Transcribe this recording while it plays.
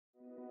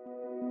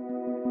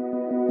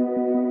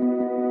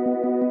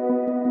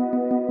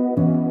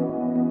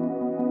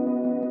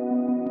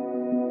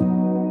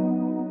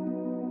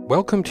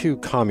Welcome to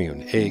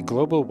Commune, a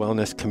global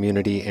wellness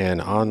community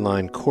and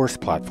online course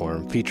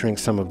platform featuring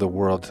some of the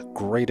world's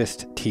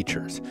greatest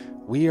teachers.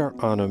 We are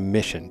on a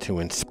mission to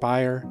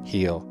inspire,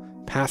 heal,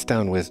 pass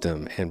down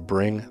wisdom, and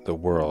bring the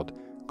world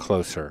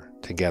closer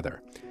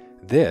together.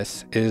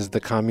 This is the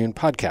Commune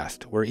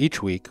podcast, where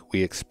each week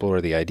we explore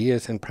the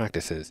ideas and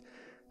practices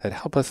that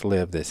help us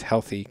live this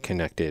healthy,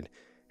 connected,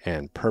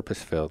 and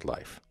purpose-filled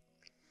life.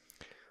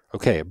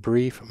 Okay, a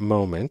brief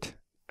moment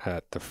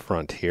at the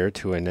front here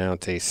to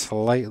announce a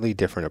slightly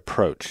different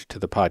approach to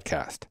the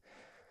podcast.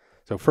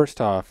 So first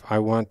off, I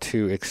want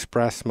to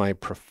express my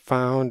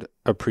profound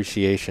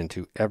appreciation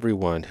to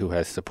everyone who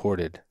has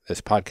supported this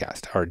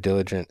podcast, our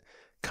diligent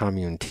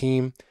Commune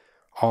team,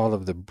 all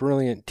of the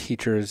brilliant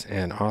teachers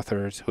and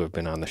authors who have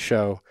been on the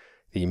show,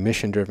 the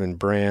mission-driven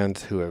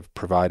brands who have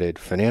provided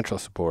financial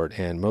support,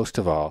 and most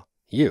of all,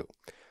 you,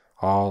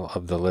 all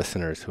of the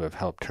listeners who have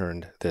helped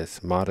turn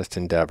this modest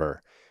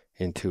endeavor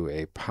into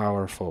a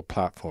powerful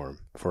platform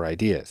for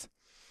ideas.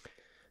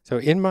 So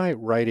in my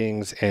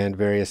writings and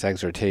various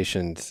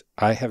exhortations,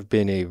 I have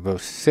been a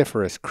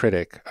vociferous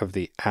critic of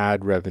the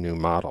ad revenue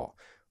model,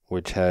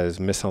 which has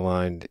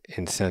misaligned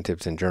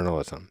incentives in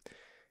journalism.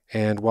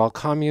 And while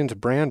Commune's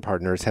brand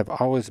partners have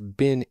always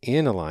been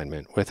in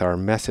alignment with our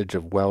message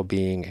of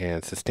well-being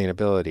and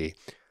sustainability,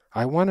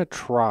 I want to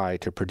try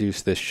to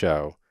produce this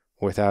show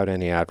without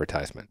any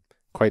advertisement.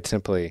 Quite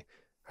simply,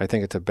 I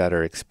think it's a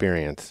better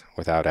experience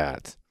without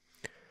ads.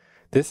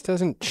 This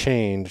doesn't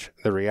change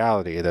the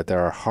reality that there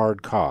are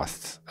hard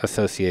costs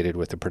associated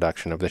with the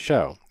production of the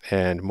show,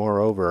 and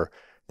moreover,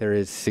 there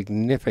is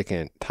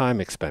significant time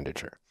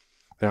expenditure.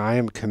 Now, I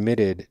am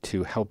committed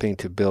to helping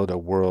to build a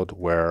world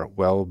where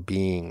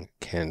well-being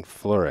can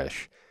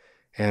flourish,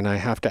 and I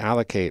have to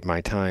allocate my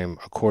time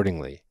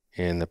accordingly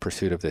in the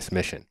pursuit of this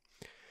mission.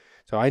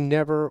 So I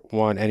never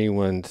want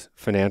anyone's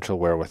financial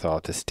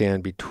wherewithal to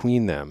stand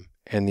between them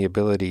and the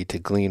ability to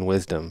glean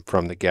wisdom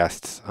from the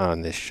guests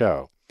on this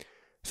show.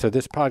 So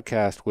this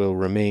podcast will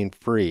remain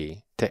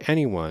free to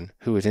anyone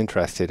who is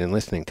interested in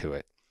listening to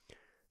it.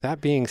 That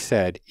being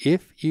said,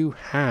 if you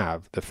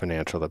have the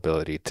financial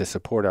ability to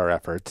support our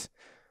efforts,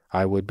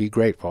 I would be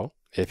grateful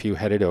if you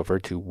headed over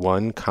to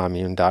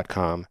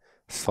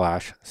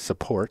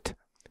onecommune.com/support,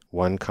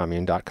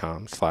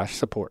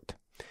 onecommune.com/support.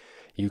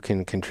 You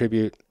can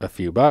contribute a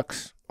few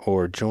bucks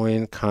or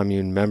join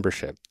Commune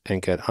membership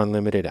and get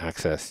unlimited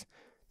access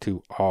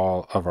to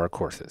all of our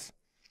courses.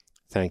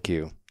 Thank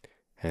you.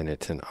 And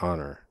it's an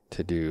honor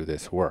to do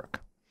this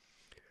work.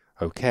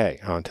 Okay,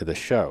 on to the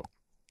show.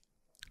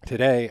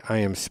 Today, I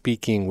am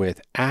speaking with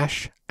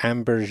Ash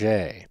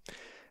Ambirge.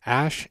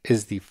 Ash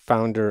is the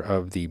founder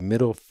of the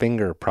Middle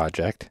Finger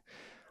Project,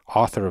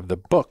 author of the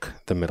book,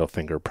 The Middle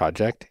Finger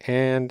Project,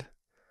 and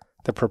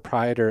the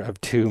proprietor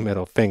of Two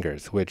Middle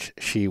Fingers, which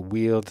she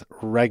wields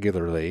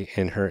regularly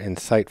in her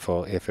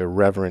insightful, if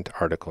irreverent,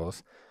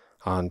 articles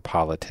on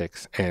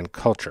politics and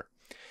culture.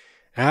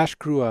 Ash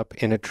grew up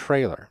in a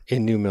trailer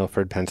in New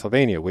Milford,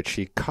 Pennsylvania, which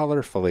she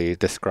colorfully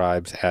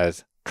describes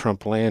as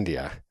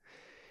Trumplandia.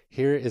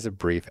 Here is a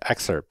brief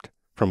excerpt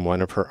from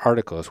one of her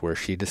articles where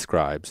she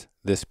describes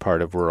this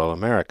part of rural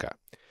America.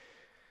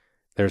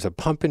 There's a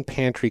pump and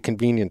pantry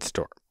convenience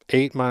store.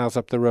 8 miles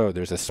up the road,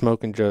 there's a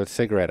Smoke and Joe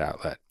cigarette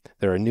outlet.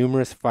 There are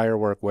numerous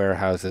firework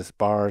warehouses,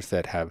 bars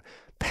that have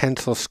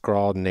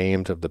pencil-scrawled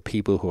names of the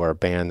people who are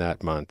banned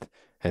that month,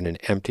 and an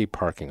empty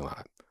parking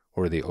lot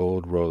where the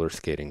old roller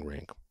skating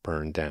rink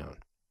burned down.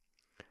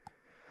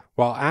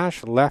 While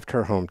Ash left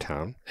her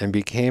hometown and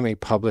became a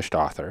published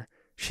author,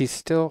 she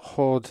still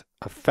holds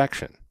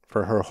affection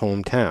for her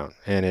hometown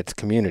and its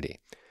community.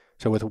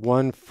 So with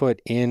one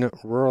foot in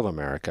rural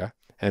America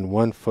and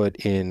one foot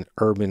in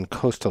urban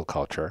coastal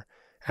culture,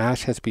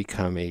 Ash has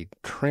become a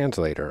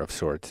translator of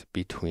sorts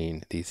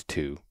between these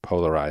two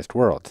polarized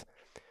worlds.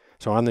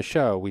 So on the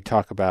show, we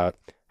talk about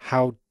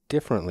how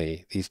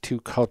differently these two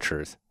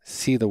cultures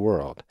see the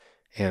world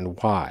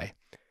and why,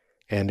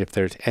 and if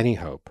there's any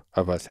hope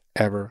of us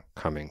ever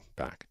coming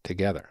back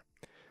together.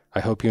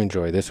 I hope you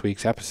enjoy this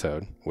week's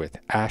episode with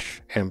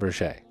Ash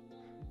Ambirge.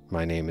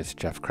 My name is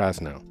Jeff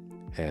Krasno,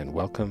 and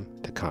welcome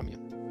to Commune.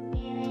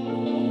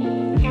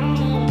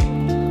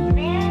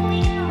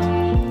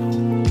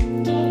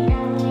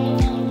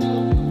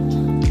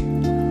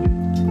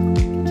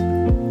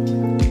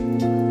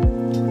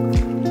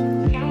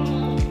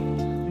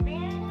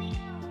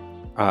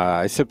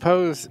 I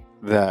suppose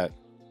that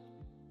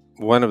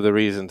one of the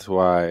reasons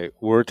why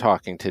we're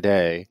talking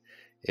today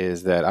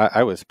is that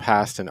I was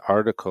passed an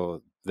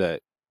article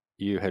that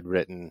you had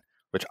written,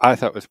 which I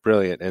thought was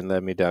brilliant and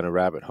led me down a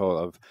rabbit hole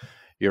of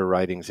your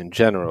writings in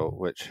general,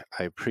 which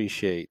I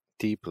appreciate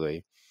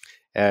deeply.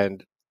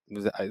 And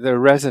they're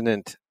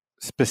resonant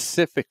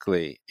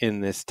specifically in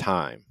this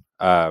time,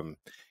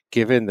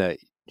 given that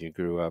you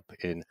grew up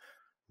in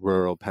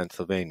rural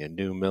Pennsylvania,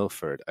 New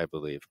Milford, I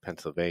believe,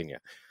 Pennsylvania.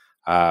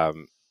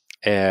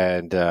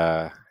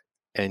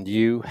 And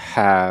you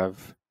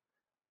have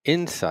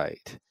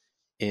insight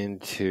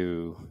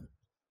into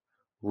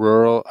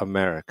rural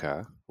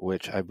America,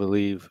 which I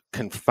believe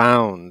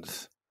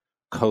confounds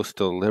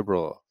coastal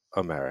liberal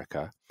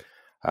America.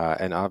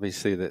 And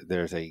obviously,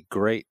 there's a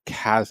great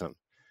chasm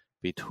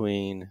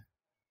between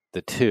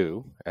the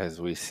two,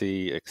 as we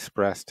see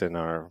expressed in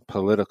our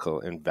political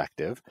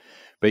invective.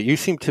 But you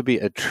seem to be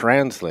a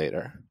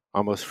translator,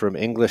 almost from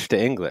English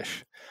to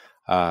English,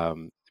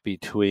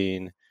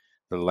 between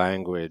the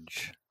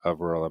language of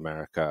rural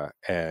America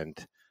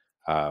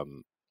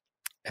um,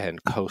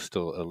 and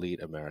coastal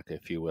elite America,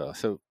 if you will.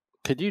 So,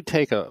 could you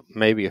take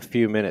maybe a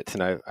few minutes?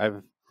 And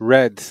I've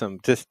read some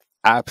just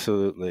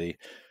absolutely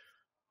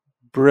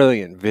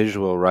brilliant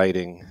visual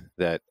writing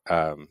that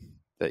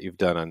you've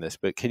done on this,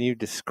 but can you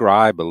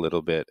describe a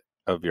little bit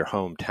of your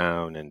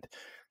hometown and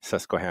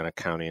Susquehanna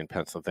County in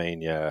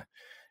Pennsylvania,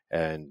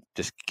 and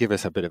just give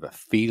us a bit of a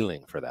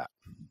feeling for that?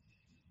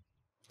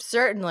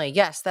 Certainly,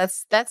 yes,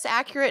 that's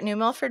accurate. New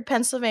Milford,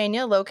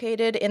 Pennsylvania,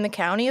 located in the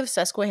county of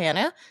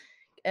Susquehanna,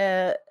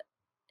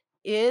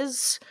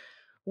 is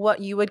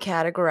what you would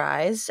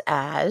categorize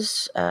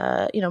as,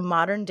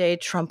 modern day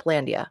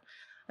Trumplandia.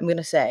 I'm going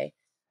to say,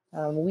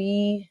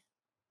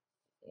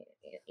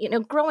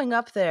 growing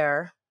up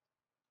there,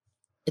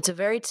 it's a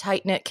very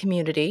tight knit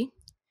community,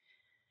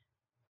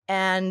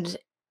 and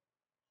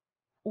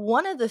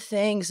one of the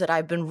things that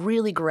I've been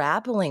really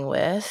grappling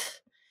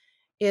with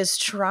is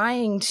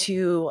trying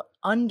to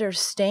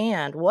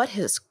understand what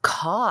has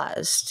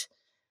caused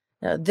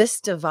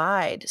this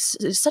divide,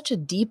 such a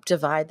deep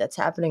divide that's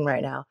happening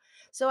right now.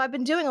 So I've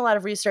been doing a lot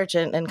of research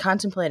and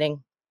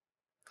contemplating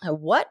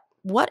what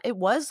it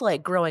was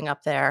like growing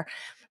up there,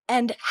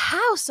 and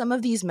how some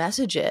of these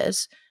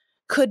messages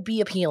could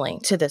be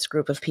appealing to this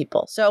group of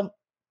people. So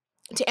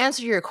to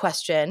answer your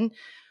question,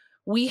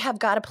 we have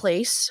got a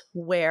place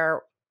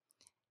where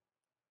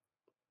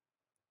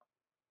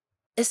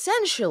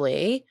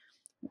essentially,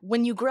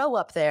 when you grow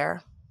up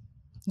there,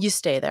 you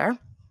stay there.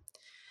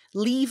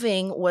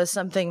 Leaving was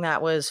something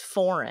that was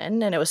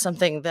foreign, and it was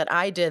something that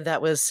I did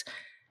that was,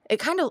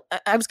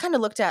 I was kind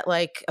of looked at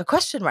like a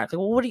question mark. Like,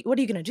 well, what are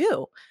you going to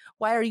do?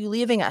 Why are you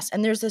leaving us?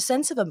 And there's a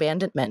sense of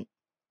abandonment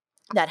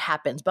that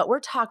happens. But we're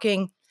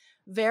talking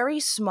very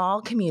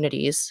small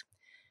communities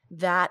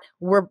that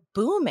were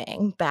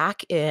booming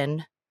back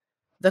in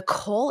the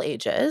coal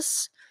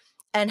ages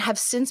and have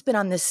since been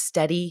on this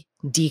steady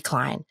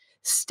decline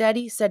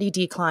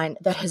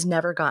that has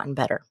never gotten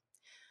better.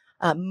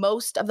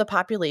 Most of the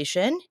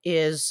population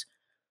is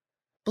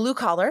blue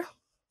collar,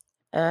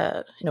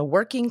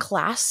 working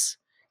class,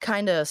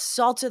 kind of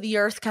salt of the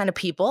earth kind of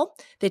people.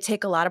 They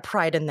take a lot of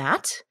pride in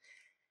that.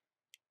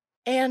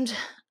 And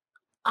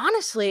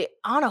honestly,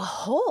 on a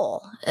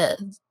whole,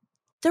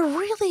 they're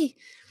really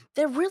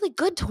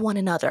good to one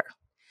another.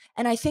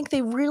 And I think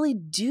they really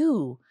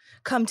do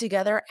come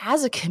together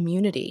as a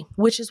community,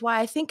 which is why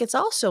I think it's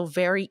also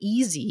very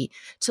easy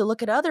to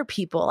look at other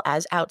people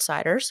as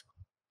outsiders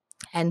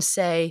and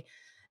say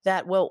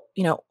that, well,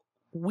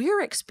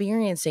 we're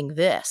experiencing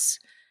this,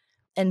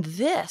 and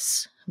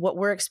this, what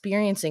we're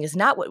experiencing, is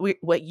not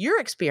what you're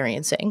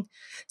experiencing.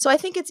 So I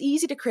think it's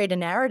easy to create a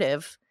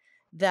narrative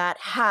that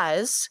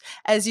has,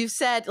 as you've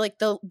said, like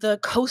the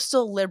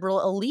coastal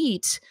liberal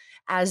elite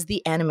as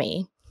the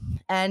enemy,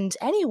 and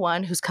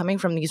anyone who's coming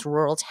from these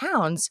rural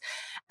towns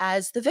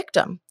as the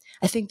victim.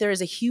 I think there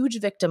is a huge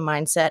victim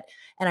mindset,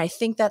 and I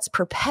think that's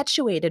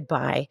perpetuated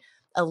by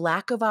a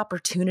lack of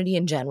opportunity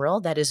in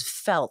general that is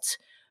felt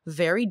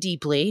very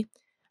deeply.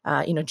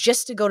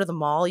 Just to go to the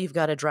mall, you've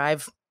got to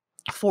drive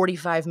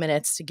 45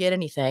 minutes to get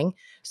anything.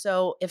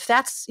 So if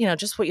that's,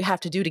 just what you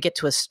have to do to get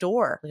to a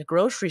store, like a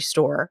grocery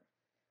store,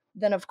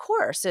 then of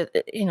course,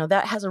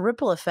 that has a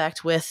ripple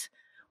effect with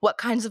what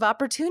kinds of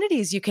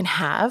opportunities you can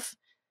have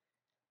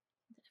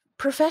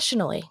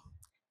professionally.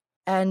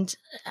 And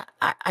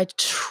I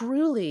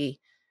truly,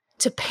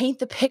 to paint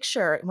the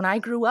picture, when I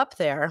grew up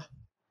there,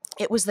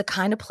 it was the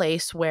kind of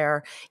place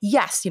where,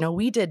 yes,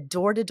 we did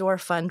door-to-door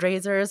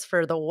fundraisers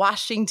for the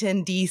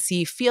Washington,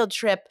 D.C. field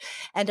trip,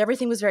 and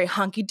everything was very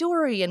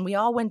hunky-dory, and we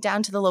all went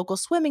down to the local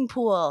swimming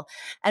pool,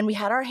 and we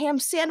had our ham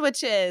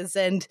sandwiches,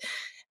 and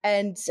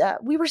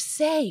we were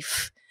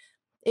safe.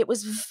 It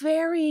was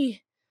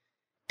very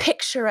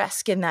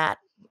picturesque in that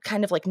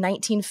kind of like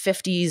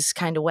 1950s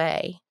kind of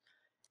way.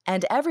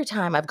 And every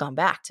time I've gone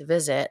back to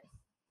visit,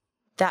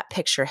 that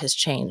picture has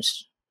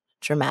changed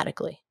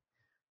dramatically.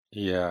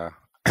 Yeah,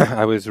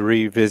 I was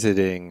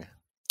revisiting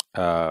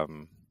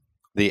the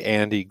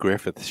Andy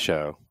Griffith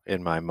Show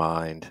in my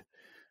mind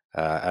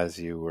as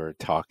you were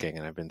talking,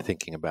 and I've been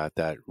thinking about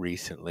that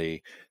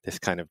recently. This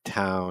kind of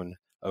town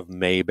of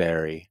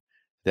Mayberry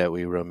that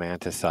we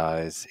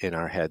romanticize in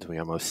our heads. We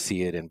almost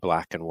see it in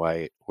black and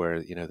white,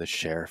 where the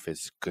sheriff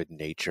is good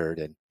natured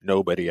and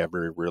nobody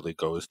ever really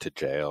goes to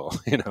jail.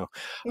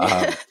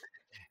 Um,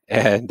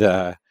 and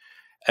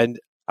and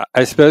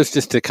I suppose,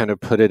 just to kind of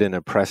put it in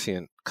a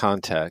prescient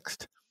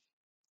context,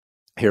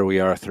 here we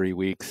are 3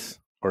 weeks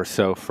or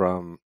so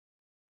from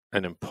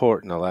an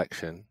important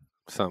election.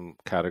 Some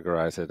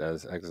categorize it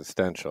as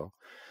existential.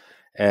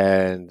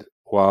 And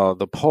while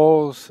the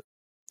polls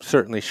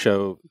certainly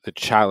show the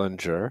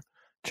challenger,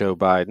 Joe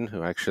Biden,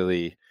 who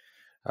actually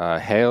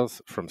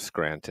hails from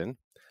Scranton,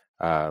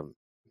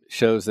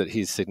 shows that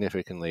he's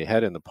significantly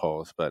ahead in the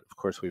polls. But of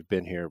course, we've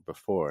been here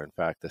before. In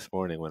fact, this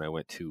morning when I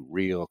went to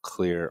Real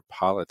Clear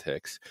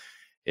Politics,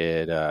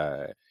 it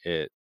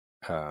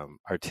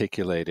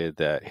articulated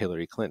that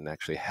Hillary Clinton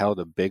actually held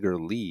a bigger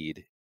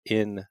lead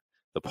in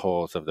the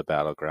polls of the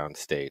battleground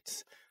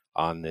states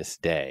on this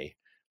day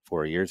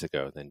 4 years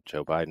ago than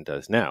Joe Biden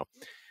does now.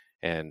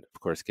 And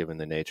of course, given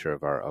the nature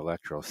of our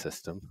electoral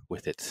system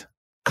with its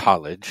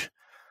college,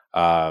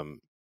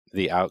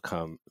 the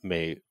outcome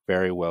may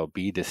very well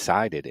be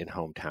decided in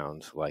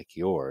hometowns like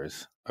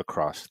yours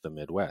across the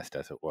Midwest,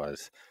 as it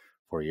was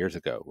 4 years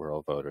ago.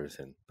 Rural voters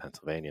in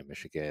Pennsylvania,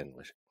 Michigan,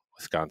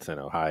 Wisconsin,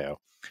 Ohio,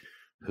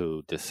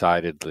 who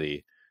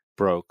decidedly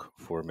broke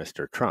for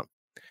Mr. Trump.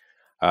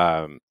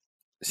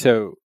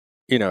 So,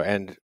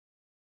 and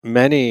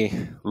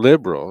many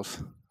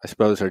liberals, I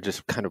suppose, are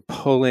just kind of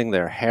pulling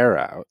their hair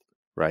out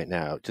right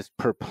now, just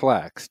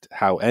perplexed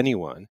how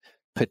anyone,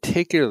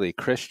 particularly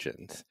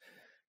Christians,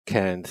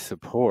 can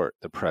support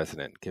the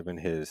president given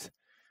his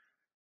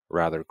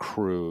rather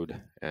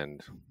crude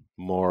and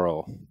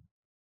moral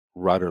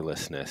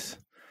rudderlessness.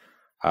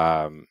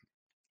 And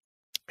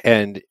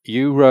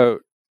you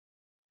wrote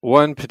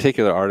one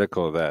particular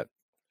article that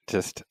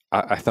just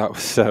I thought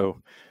was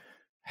so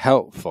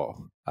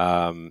helpful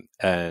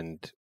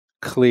and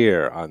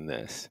clear on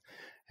this.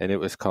 And it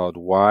was called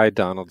 "Why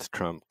Donald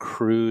Trump's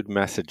Crude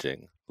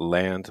Messaging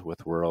Lands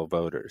with Rural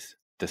Voters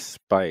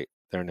Despite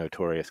Their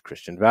Notorious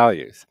Christian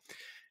Values."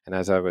 And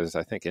as I was,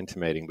 I think,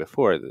 intimating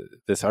before,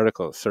 this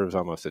article serves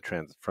almost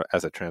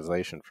as a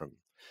translation from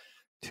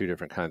two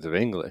different kinds of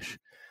English.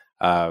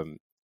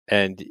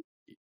 And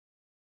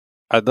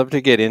I'd love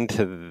to get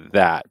into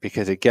that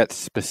because it gets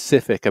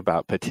specific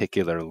about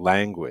particular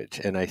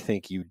language. And I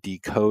think you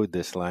decode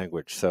this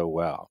language so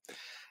well.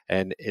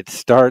 And it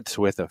starts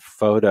with a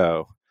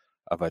photo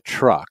of a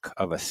truck,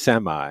 of a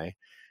semi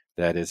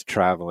that is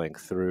traveling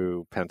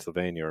through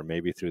Pennsylvania or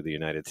maybe through the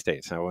United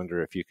States. And I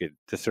wonder if you could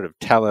just sort of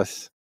tell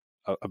us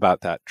about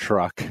that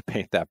truck,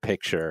 paint that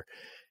picture,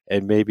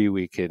 and maybe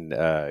we can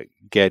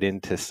get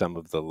into some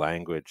of the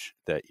language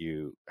that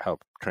you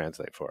help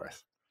translate for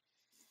us.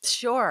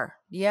 Sure.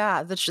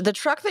 Yeah. The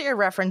truck that you're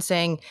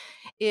referencing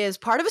is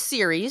part of a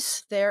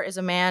series. There is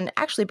a man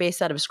actually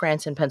based out of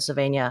Scranton,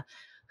 Pennsylvania,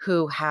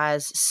 who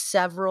has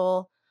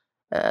several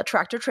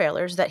tractor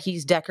trailers that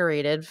he's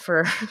decorated,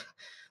 for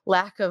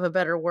lack of a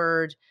better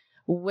word,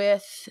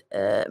 with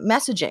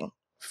messaging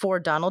for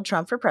Donald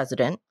Trump for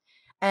president.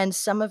 And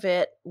some of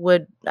it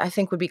would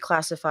be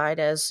classified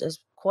as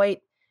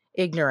quite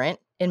ignorant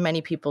in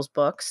many people's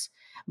books.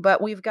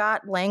 But we've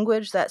got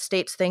language that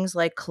states things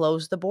like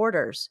close the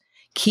borders,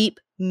 keep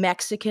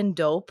Mexican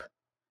dope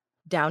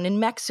down in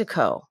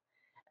Mexico,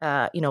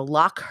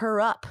 lock her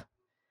up,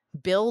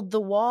 build the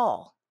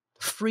wall,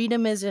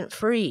 freedom isn't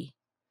free,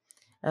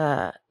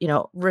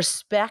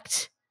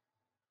 respect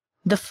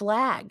the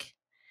flag.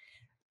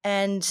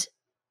 And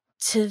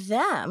to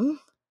them,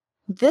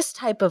 this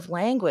type of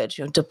language,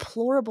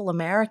 deplorable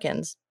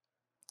Americans,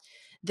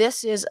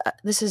 this is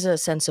a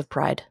sense of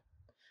pride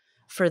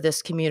for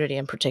this community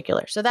in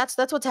particular. So that's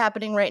what's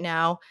happening right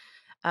now.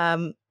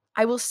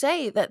 I will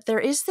say that there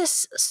is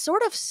this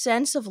sort of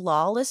sense of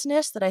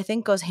lawlessness that I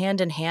think goes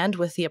hand in hand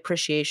with the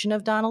appreciation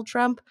of Donald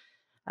Trump.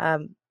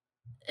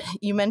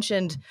 You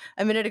mentioned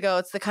a minute ago,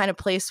 it's the kind of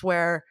place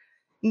where,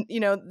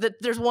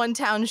 there's one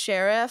town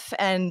sheriff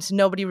and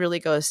nobody really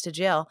goes to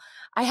jail.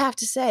 I have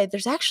to say,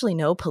 there's actually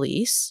no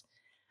police.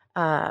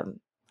 I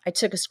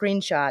took a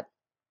screenshot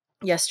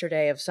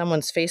yesterday of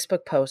someone's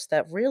Facebook post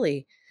that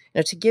really,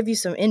 to give you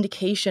some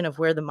indication of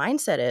where the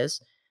mindset is.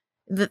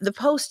 The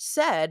post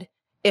said,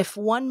 if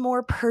one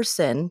more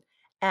person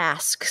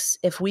asks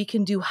if we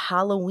can do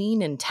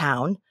Halloween in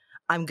town,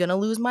 I'm going to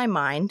lose my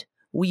mind.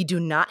 We do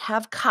not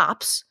have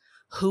cops.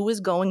 Who is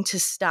going to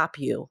stop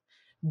you?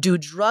 Do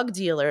drug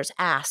dealers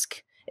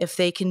ask if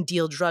they can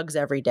deal drugs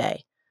every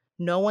day?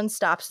 No one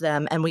stops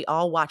them, and we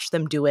all watch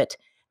them do it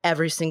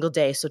every single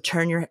day. So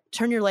turn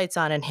your lights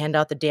on and hand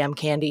out the damn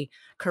candy.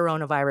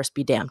 Coronavirus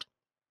be damned.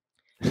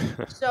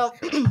 So,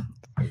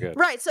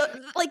 right. So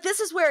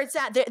this is where it's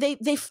at.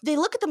 They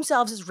look at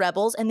themselves as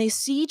rebels, and they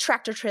see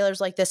tractor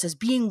trailers like this as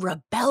being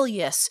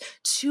rebellious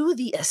to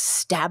the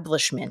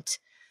establishment.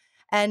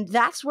 And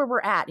that's where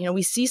we're at.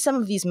 We see some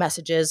of these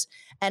messages,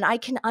 and I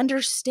can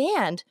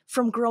understand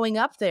from growing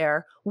up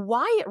there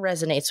why it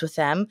resonates with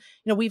them.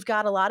 We've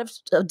got a lot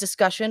of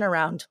discussion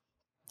around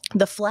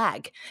the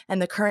flag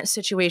and the current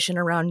situation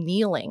around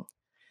kneeling.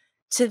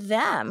 To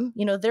them,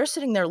 they're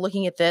sitting there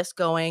looking at this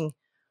going,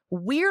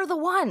 we're the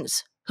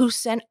ones who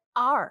sent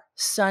our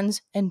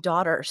sons and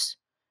daughters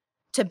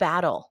to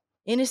battle,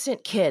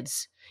 innocent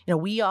kids.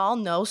 We all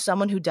know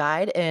someone who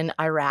died in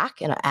Iraq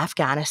and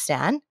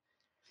Afghanistan.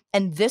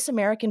 And this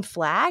American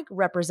flag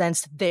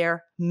represents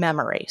their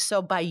memory.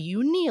 So by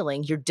you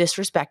kneeling, you're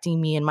disrespecting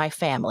me and my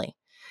family.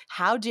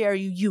 How dare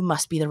you? You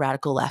must be the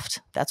radical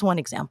left. That's one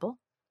example.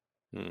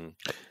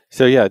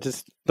 So yeah,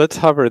 just let's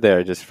hover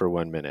there just for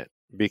 1 minute,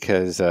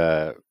 because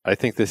I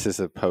think this is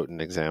a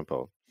potent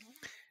example.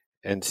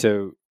 And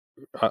so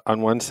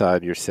on one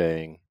side, you're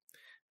saying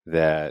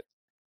that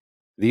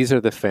these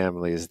are the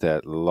families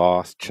that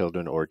lost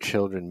children or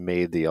children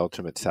made the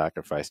ultimate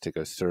sacrifice to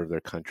go serve their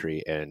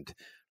country and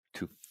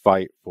to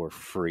fight for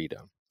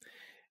freedom.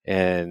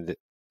 And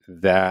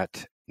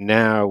that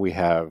now we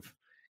have,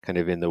 kind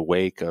of in the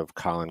wake of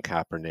Colin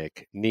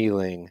Kaepernick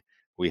kneeling,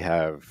 we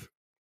have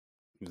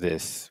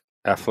this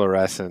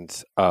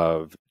efflorescence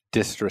of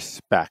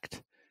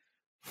disrespect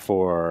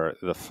for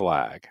the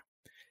flag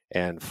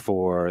and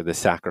for the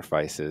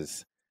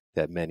sacrifices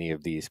that many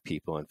of these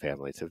people and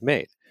families have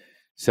made.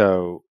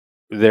 So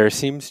there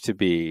seems to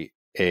be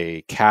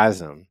a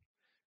chasm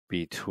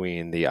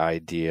between the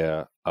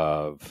idea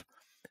of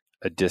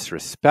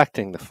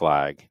disrespecting the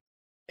flag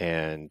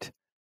and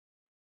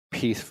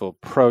peaceful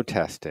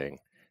protesting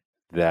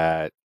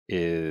that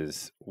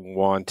is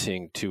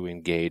wanting to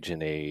engage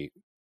in a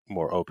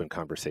more open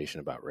conversation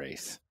about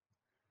race.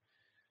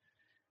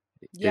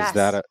 Yes. Is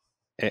that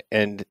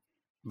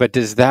but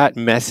does that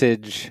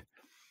message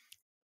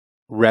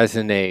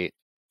resonate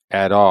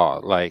at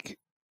all? Like,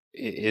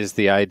 is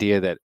the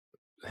idea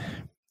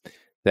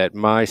that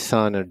my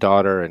son and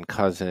daughter and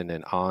cousin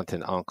and aunt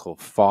and uncle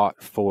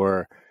fought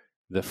for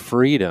the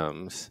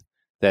freedoms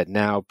that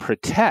now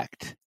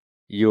protect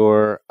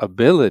your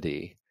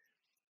ability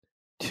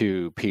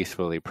to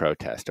peacefully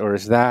protest? Or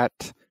is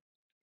that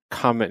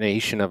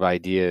combination of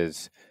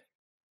ideas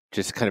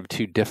just kind of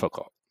too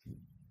difficult?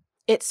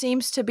 It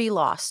seems to be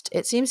lost.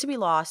 It seems to be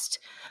lost.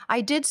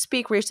 I did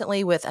speak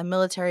recently with a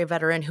military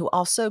veteran who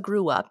also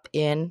grew up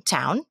in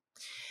town,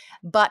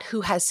 but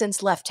who has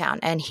since left town,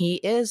 and he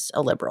is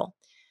a liberal.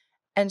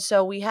 And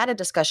so we had a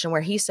discussion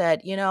where he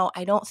said,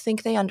 I don't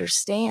think they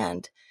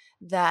understand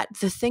that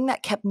the thing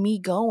that kept me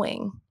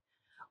going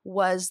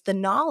was the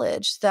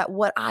knowledge that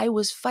what I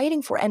was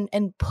fighting for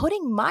and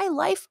putting my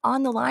life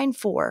on the line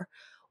for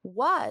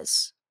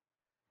was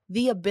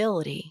the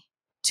ability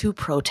to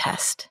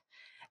protest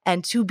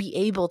and to be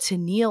able to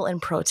kneel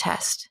and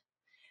protest.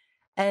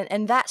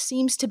 And that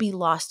seems to be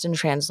lost in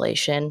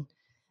translation.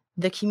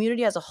 The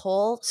community as a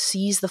whole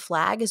sees the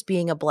flag as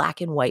being a black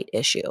and white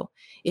issue.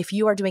 If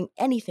you are doing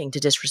anything to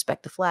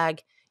disrespect the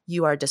flag,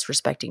 you are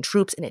disrespecting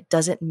troops, and it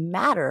doesn't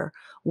matter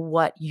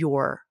what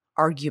your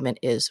argument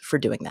is for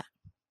doing that.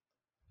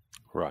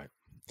 Right.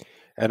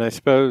 And I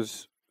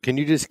suppose, can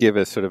you just give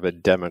us sort of a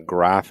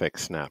demographic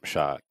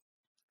snapshot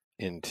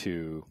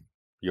into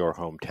your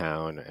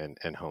hometown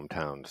and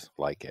hometowns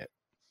like it?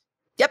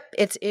 Yep,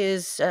 it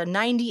is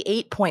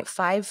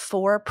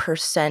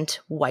 98.54%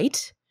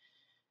 white.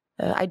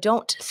 I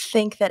don't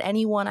think that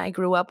anyone I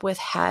grew up with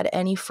had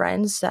any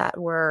friends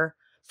that were,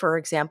 for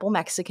example,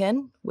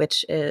 Mexican,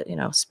 which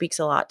speaks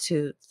a lot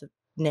to the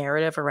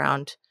narrative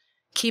around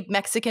keep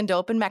Mexican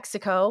dope in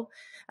Mexico.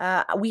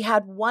 We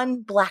had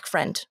one black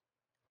friend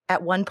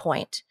at one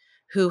point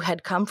who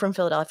had come from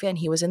Philadelphia, and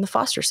he was in the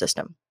foster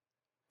system.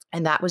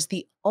 And that was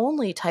the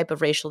only type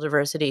of racial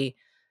diversity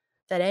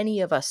that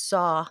any of us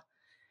saw.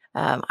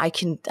 I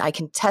can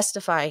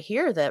testify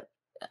here that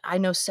I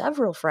know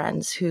several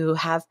friends who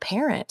have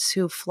parents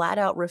who flat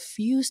out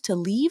refuse to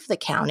leave the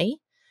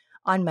county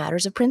on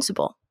matters of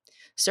principle.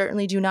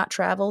 Certainly do not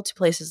travel to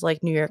places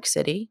like New York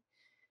City.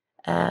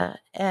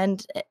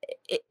 And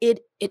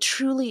it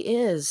truly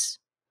is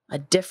a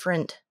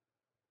different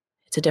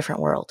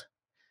world.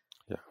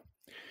 Yeah.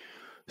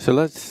 So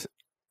let's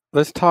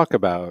talk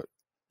about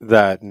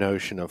that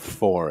notion of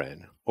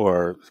foreign,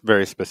 or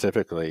very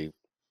specifically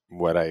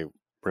what I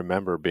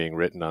remember being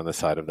written on the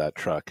side of that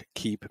truck: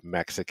 keep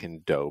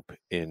Mexican dope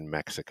in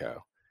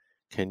Mexico.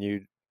 Can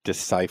you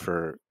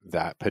decipher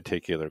that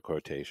particular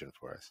quotation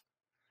for us?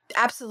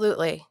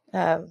 Absolutely.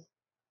 The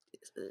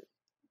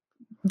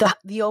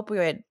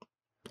opioid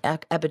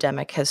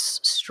epidemic has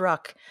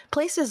struck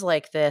places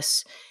like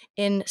this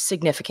in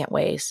significant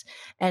ways.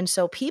 And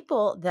so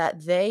people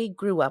that they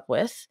grew up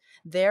with,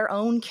 their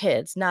own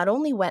kids, not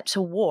only went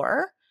to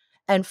war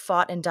and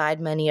fought and died,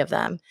 many of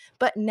them,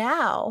 but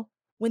now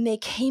when they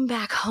came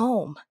back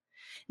home,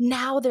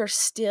 now they're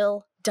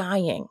still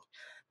dying.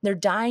 They're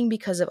dying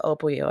because of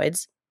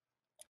opioids,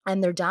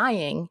 and they're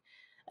dying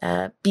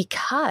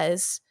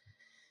because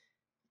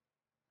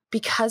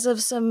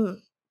of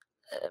some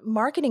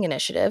marketing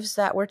initiatives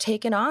that were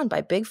taken on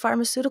by big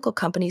pharmaceutical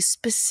companies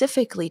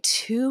specifically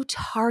to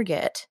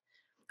target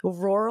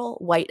rural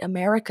white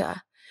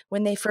America.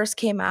 When they first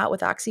came out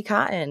with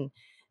OxyContin,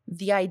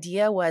 the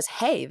idea was,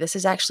 hey, this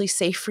is actually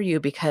safe for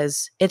you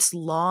because it's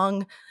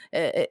long,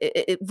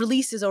 it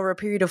releases over a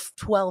period of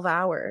 12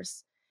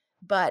 hours.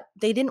 But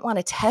they didn't want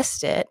to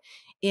test it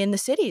in the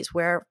cities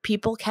where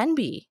people can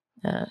be,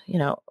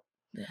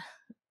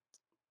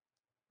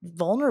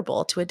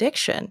 vulnerable to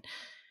addiction.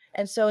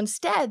 And so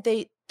instead,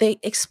 they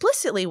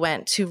explicitly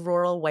went to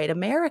rural white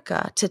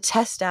America to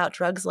test out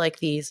drugs like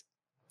these.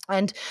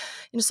 And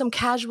some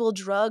casual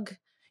drug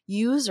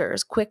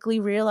users quickly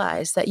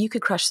realized that you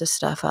could crush this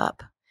stuff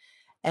up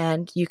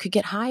and you could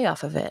get high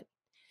off of it.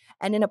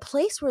 And in a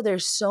place where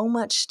there's so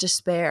much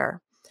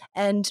despair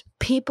and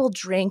people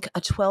drink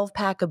a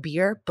 12-pack of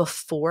beer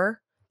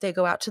before they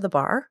go out to the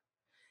bar,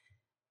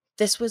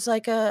 this was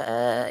like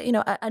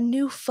a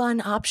new fun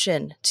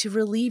option to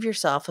relieve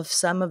yourself of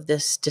some of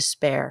this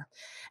despair.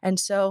 And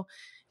so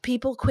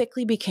people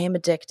quickly became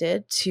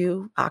addicted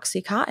to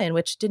Oxycontin,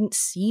 which didn't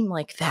seem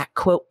like that,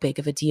 quote, big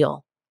of a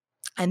deal.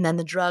 And then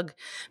the drug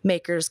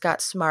makers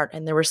got smart,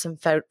 and there were some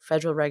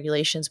federal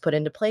regulations put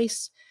into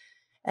place.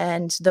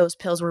 And those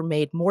pills were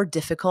made more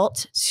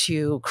difficult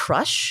to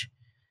crush,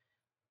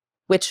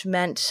 which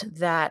meant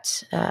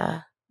that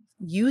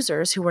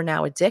users who were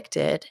now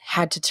addicted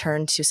had to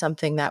turn to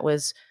something that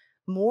was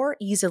more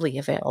easily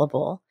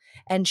available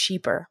and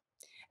cheaper.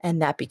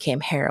 And that became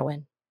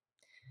heroin.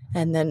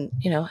 And then,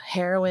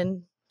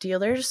 heroin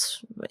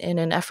dealers, in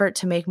an effort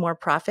to make more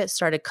profit,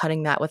 started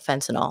cutting that with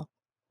fentanyl.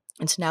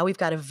 And so now we've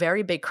got a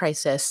very big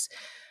crisis,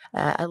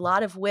 a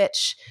lot of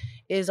which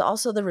is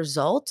also the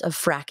result of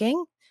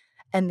fracking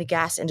and the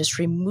gas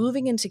industry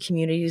moving into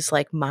communities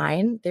like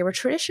mine. They were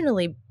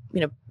traditionally,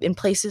 in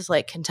places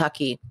like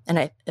Kentucky,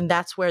 and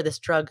that's where this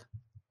drug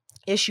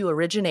issue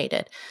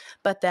originated.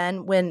 But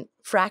then when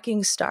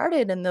fracking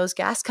started and those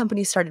gas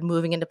companies started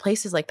moving into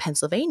places like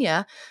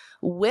Pennsylvania,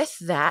 with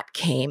that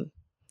came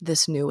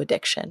this new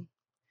addiction.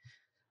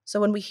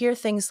 So when we hear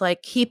things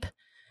like keep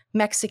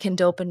Mexican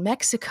dope in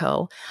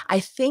Mexico,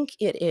 I think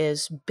it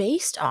is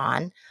based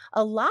on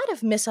a lot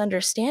of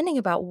misunderstanding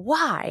about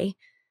why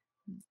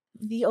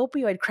the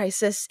opioid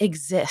crisis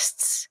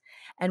exists.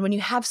 And when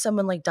you have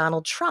someone like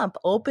Donald Trump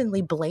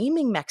openly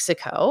blaming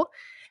Mexico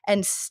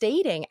and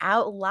stating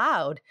out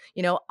loud,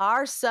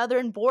 our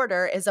southern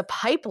border is a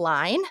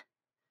pipeline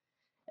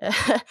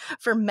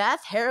for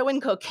meth, heroin,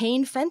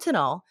 cocaine,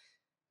 fentanyl.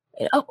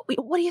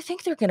 What do you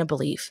think they're going to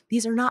believe?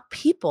 These are not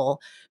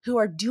people who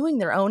are doing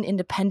their own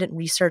independent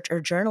research or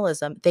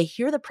journalism. They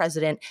hear the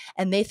president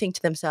and they think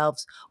to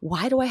themselves,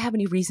 why do I have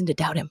any reason to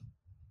doubt him?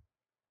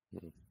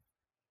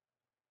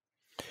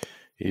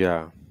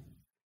 Yeah.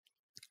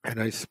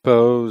 And I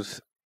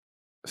suppose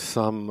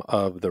some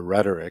of the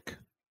rhetoric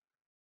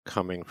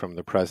coming from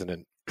the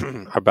president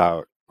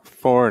about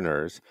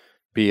foreigners,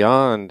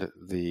 beyond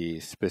the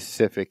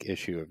specific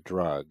issue of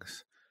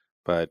drugs,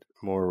 but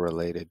more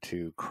related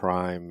to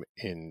crime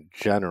in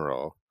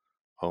general,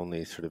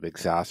 only sort of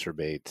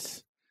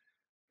exacerbates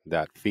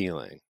that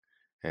feeling.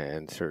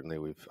 And certainly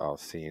we've all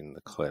seen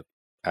the clip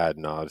ad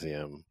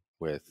nauseum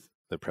with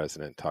the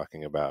president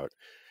talking about,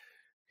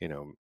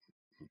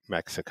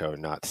 Mexico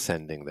not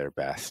sending their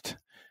best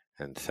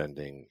and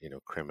sending,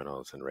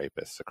 criminals and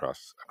rapists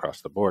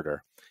across the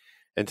border.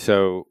 And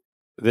so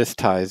this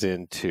ties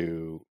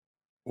into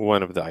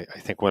one of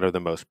the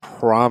most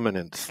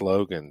prominent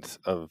slogans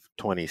of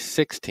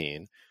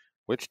 2016,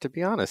 which, to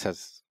be honest,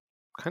 has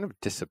kind of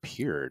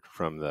disappeared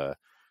from the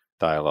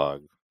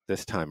dialogue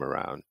this time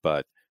around,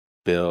 but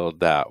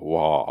build that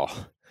wall,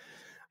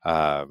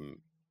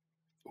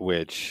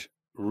 which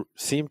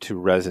seemed to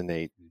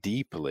resonate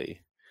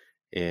deeply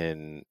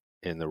in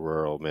the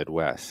rural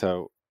Midwest.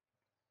 So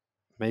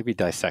maybe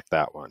dissect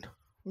that one.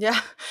 Yeah.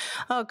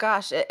 Oh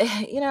gosh.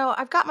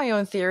 I've got my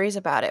own theories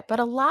about it, but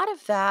a lot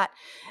of that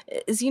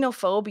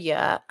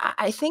xenophobia,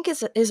 I think,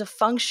 is a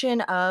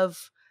function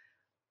of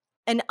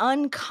an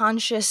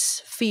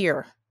unconscious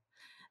fear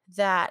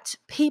that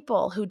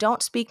people who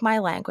don't speak my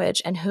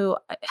language and who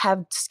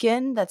have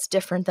skin that's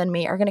different than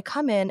me are going to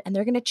come in and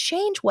they're going to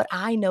change what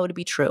I know to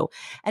be true.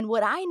 And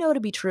what I know to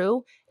be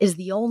true is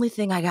the only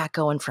thing I got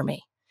going for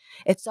me.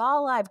 It's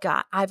all I've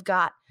got. I've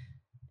got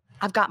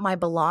my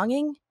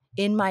belonging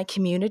in my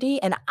community,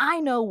 and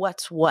I know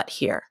what's what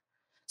here.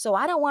 So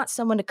I don't want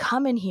someone to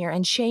come in here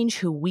and change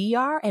who we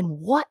are and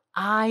what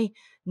I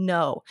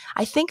know.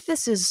 I think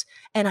this is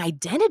an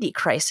identity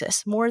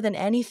crisis more than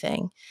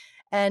anything.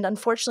 And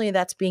unfortunately,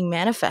 that's being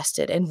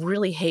manifested in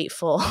really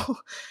hateful,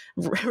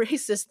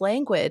 racist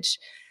language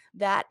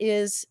that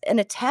is an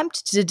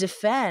attempt to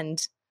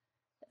defend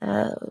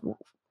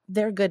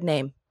their good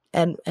name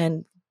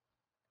and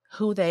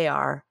who they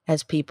are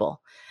as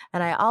people.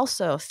 And I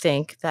also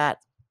think that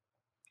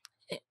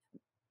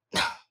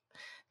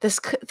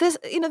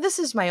this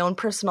is my own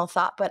personal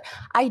thought, but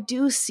I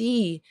do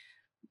see,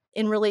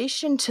 in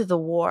relation to the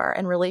war,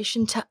 in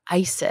relation to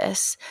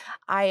ISIS,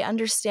 I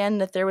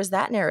understand that there was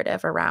that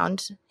narrative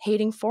around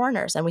hating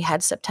foreigners, and we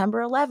had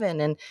September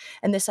 11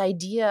 and this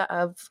idea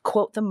of,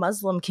 quote, the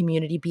Muslim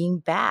community being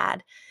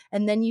bad.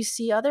 And then you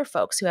see other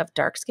folks who have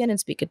dark skin and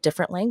speak a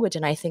different language,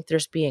 and I think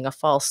there's being a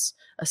false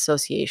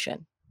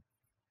association.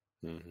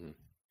 Mm-hmm.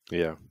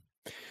 Yeah.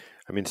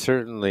 I mean,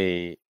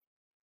 certainly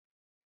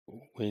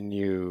when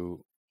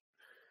you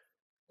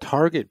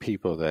target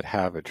people that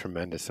have a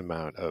tremendous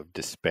amount of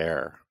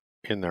despair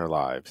in their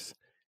lives,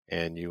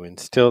 and you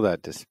instill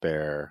that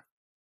despair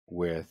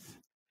with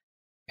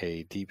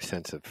a deep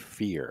sense of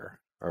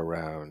fear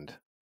around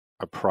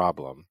a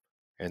problem,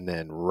 and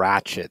then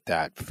ratchet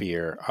that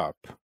fear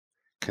up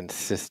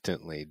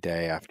consistently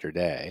day after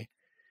day,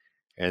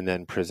 and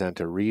then present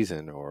a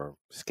reason or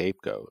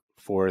scapegoat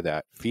for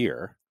that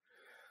fear,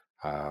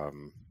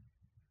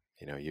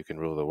 you can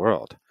rule the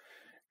world.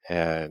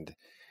 And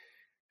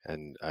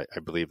I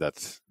believe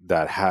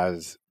that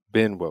has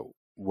been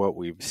what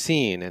we've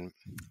seen. And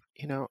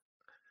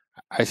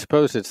I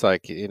suppose it's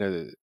like,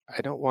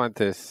 I don't want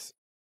this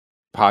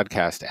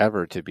podcast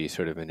ever to be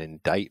sort of an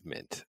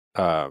indictment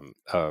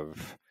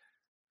of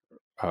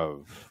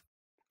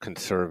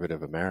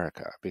conservative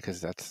America, because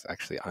that's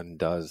actually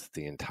undoes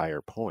the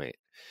entire point.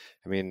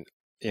 I mean,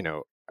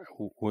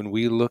 when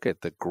we look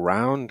at the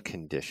ground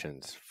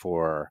conditions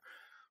for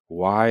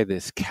why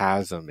this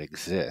chasm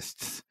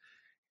exists,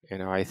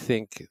 I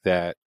think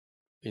that,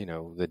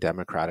 the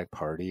Democratic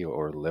Party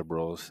or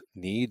liberals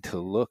need to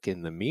look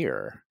in the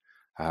mirror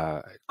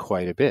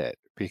quite a bit,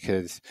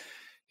 because,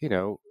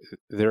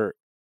 they're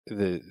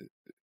the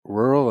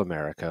rural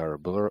America or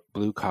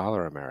blue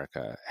collar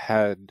America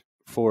had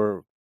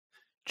for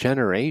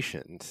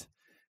generations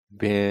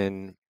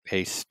been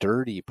a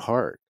sturdy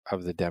part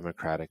of the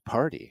Democratic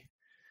Party.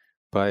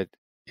 But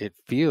it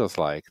feels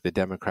like the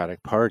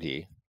Democratic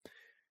Party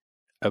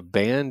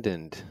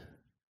abandoned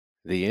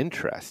the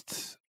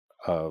interests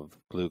of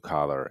blue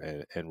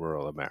collar and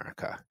rural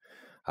America.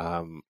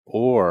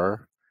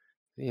 Or,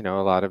 a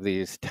lot of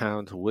these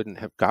towns wouldn't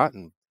have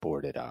gotten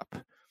boarded up.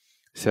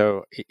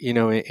 So,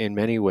 in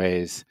many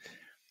ways,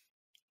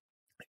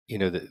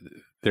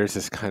 there's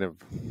this kind of,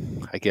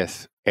 I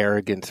guess,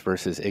 arrogance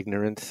versus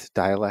ignorance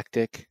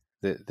dialectic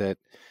that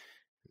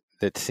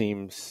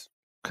seems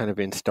kind of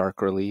in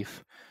stark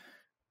relief.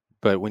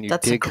 But when you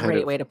That's dig a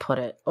great way to put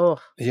it.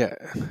 Oh, yeah,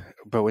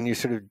 but when you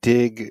sort of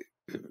dig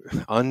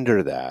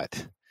under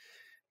that,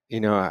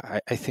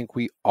 I think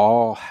we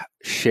all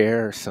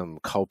share some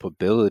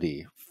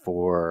culpability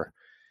for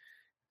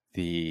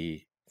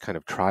the kind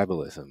of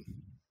tribalism,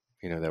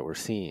 that we're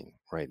seeing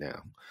right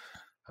now.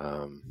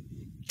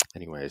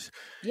 Anyways.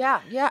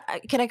 yeah.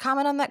 Can I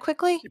comment on that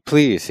quickly?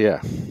 Please,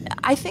 yeah.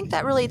 I think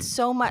that relates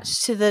so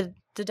much to the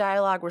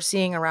dialogue we're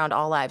seeing around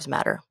All Lives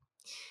Matter.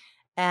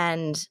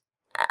 And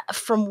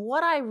from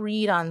what I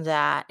read on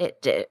that,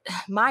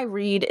 my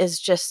read is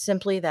just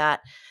simply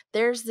that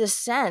there's this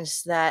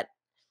sense that,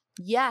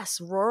 yes,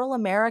 rural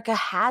America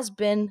has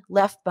been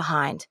left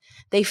behind.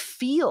 They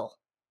feel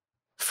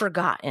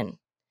forgotten.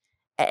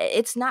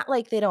 It's not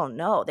like they don't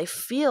know. They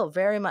feel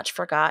very much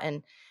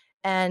forgotten.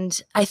 And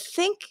I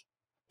think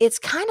it's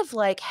kind of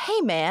like,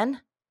 hey,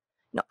 man,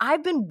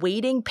 I've been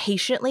waiting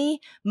patiently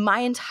my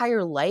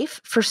entire life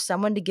for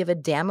someone to give a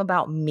damn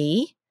about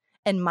me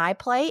and my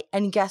plight.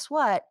 And guess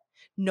what?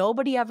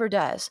 Nobody ever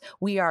does.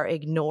 We are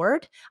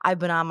ignored. I've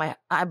been on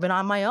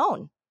my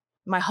own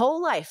my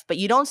whole life, but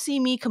you don't see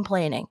me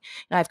complaining.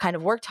 And I've kind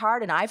of worked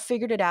hard and I've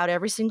figured it out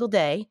every single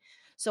day.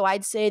 So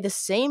I'd say the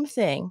same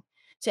thing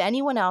to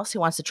anyone else who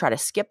wants to try to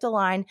skip the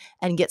line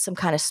and get some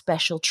kind of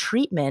special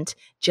treatment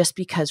just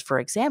because, for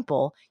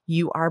example,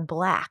 you are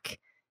Black.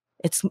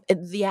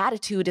 The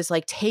attitude is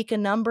like, take a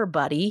number,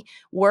 buddy,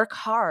 work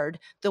hard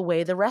the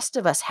way the rest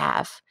of us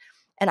have.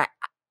 And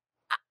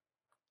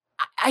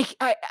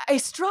I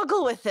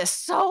struggle with this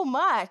so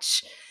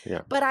much,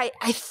 Yeah. but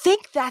I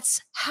think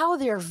that's how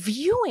they're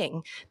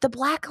viewing the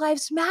Black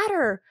Lives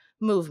Matter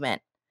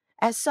movement,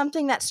 as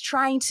something that's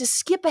trying to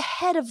skip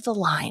ahead of the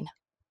line.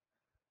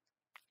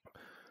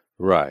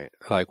 Right.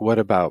 Like, what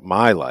about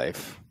my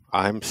life?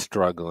 I'm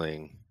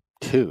struggling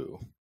too.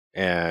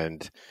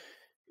 And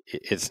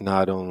it's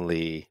not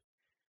only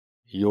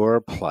your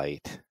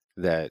plight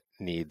that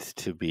needs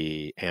to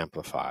be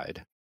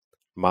amplified,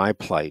 my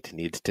plight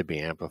needs to be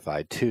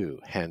amplified too,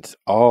 hence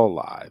all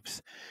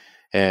lives.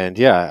 And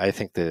yeah, I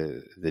think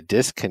the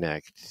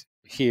disconnect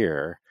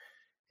here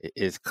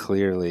is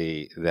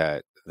clearly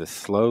that the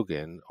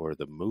slogan or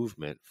the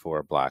movement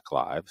for Black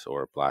Lives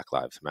or Black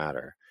Lives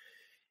Matter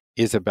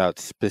is about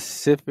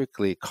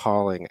specifically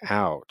calling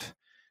out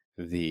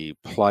the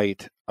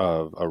plight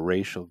of a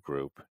racial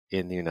group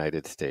in the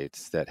United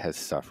States that has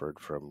suffered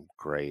from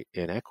great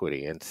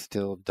inequity and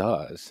still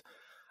does.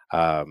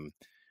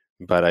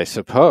 But I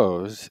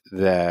suppose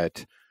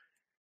that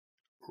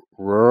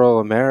rural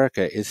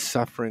America is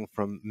suffering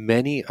from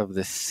many of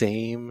the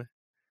same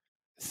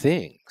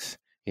things,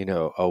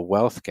 a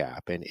wealth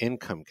gap, an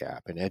income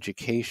gap, an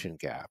education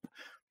gap,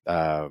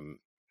 um,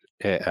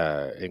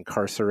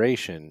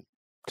 incarceration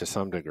to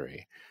some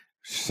degree,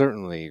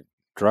 certainly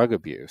drug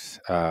abuse,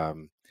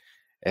 and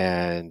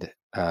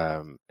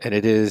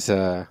it is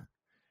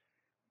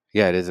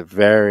it is a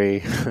very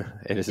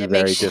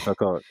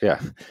difficult. Yeah,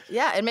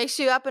 it makes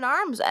you up in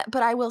arms.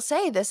 But I will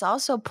say this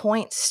also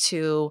points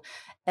to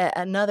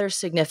another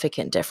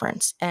significant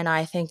difference. And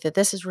I think that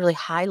this is really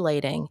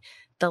highlighting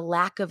the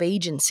lack of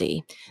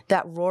agency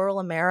that rural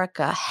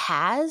America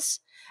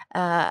has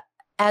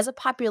as a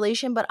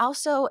population, but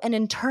also an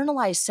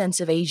internalized sense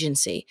of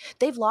agency.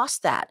 They've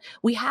lost that.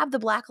 We have the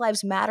Black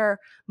Lives Matter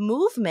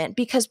movement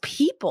because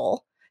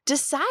people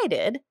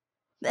decided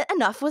that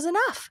enough was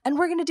enough and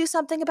we're going to do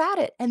something about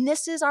it. And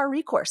this is our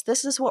recourse.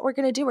 This is what we're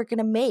going to do. We're going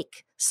to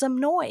make some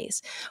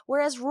noise.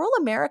 Whereas rural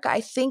America,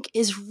 I think,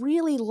 is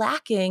really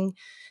lacking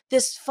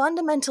this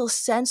fundamental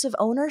sense of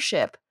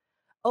ownership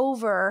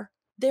over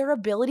their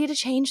ability to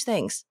change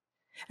things.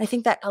 I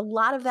think that a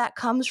lot of that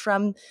comes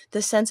from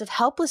the sense of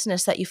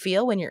helplessness that you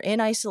feel when you're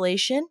in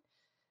isolation.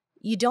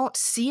 You don't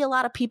see a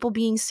lot of people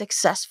being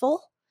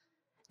successful.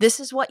 This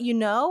is what you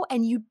know.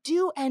 And you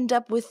do end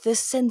up with this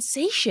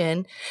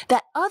sensation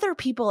that other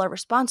people are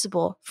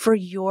responsible for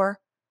your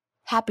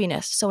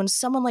happiness. So when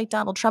someone like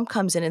Donald Trump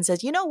comes in and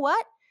says, you know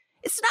what?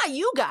 It's not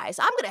you guys.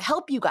 I'm going to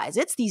help you guys.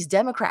 It's these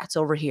Democrats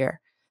over here.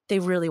 They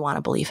really want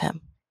to believe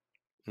him.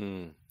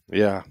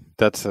 Yeah,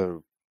 that's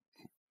a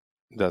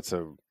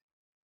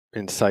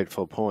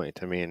insightful point.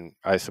 I mean,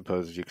 I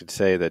suppose you could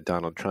say that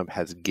Donald Trump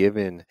has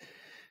given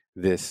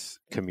this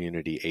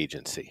community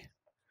agency.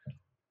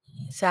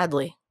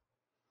 Sadly.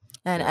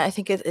 And Yeah. I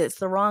think it's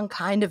the wrong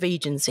kind of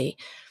agency.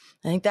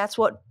 I think that's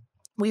what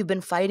we've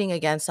been fighting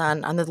against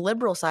on the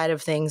liberal side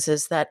of things,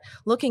 is that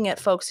looking at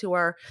folks who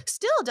are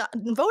still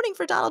voting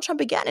for Donald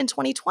Trump again in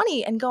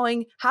 2020 and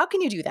going, how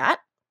can you do that?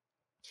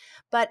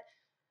 But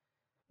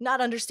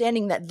not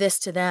understanding that this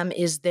to them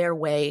is their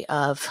way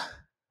of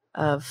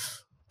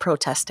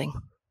protesting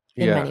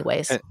in many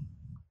ways.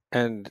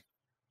 And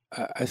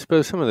I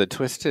suppose some of the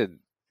twisted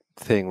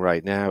thing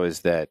right now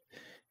is that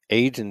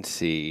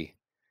agency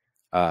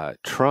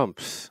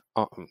trumps,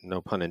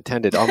 no pun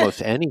intended,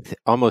 almost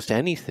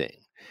anything.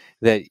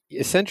 That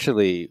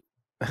essentially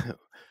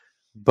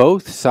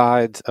both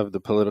sides of the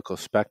political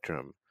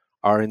spectrum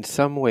are in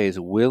some ways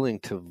willing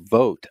to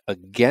vote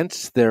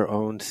against their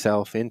own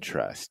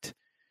self-interest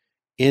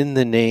in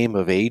the name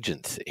of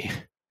agency.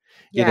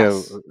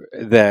 Yes.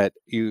 That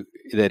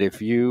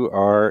if you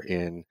are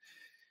in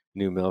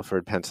New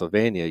Milford,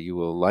 Pennsylvania, you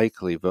will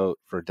likely vote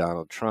for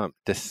Donald Trump,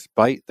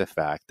 despite the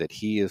fact that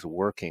he is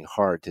working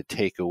hard to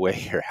take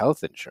away your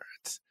health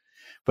insurance.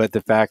 But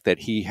the fact that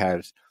he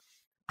has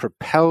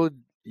propelled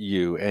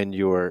you and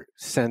your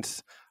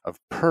sense of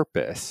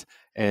purpose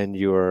and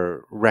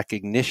your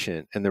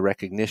recognition, and the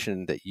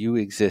recognition that you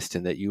exist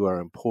and that you are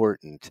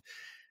important,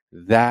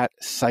 that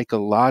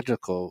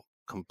psychological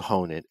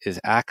component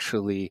is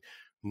actually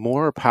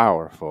more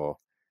powerful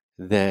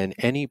than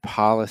any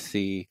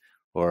policy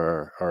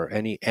or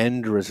any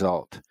end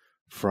result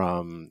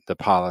from the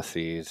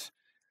policies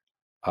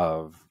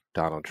of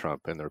Donald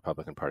Trump and the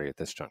Republican Party at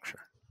this juncture.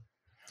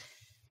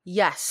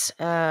 Yes,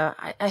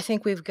 I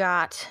think we've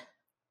got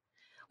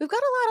a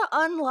lot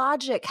of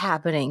unlogic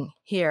happening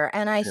here,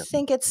 and I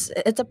think it's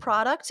a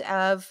product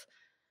of,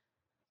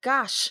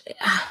 gosh,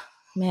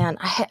 man,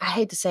 I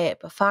hate to say it,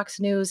 but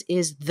Fox News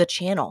is the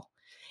channel.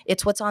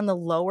 It's what's on the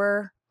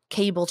lower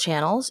cable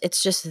channels.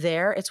 It's just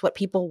there. It's what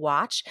people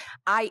watch.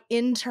 I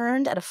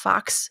interned at a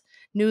Fox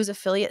News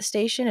affiliate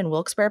station in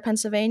Wilkes-Barre,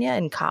 Pennsylvania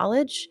in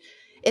college.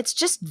 It's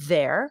just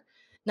there,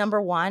 number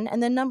one.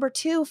 And then number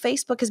two,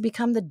 Facebook has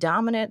become the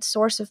dominant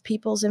source of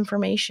people's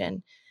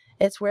information.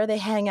 It's where they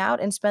hang out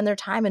and spend their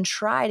time and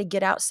try to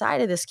get outside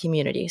of this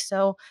community.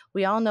 So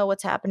we all know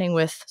what's happening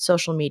with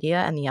social media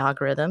and the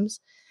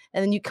algorithms.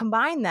 And then you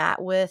combine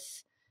that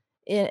with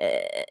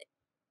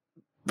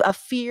a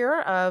fear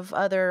of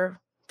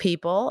other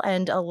people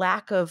and a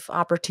lack of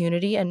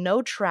opportunity and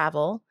no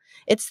travel.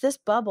 It's this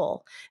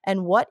bubble.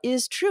 And what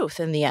is truth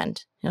in the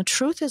end?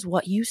 Truth is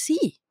what you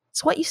see.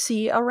 It's what you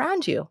see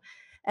around you.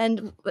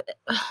 And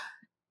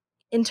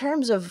in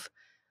terms of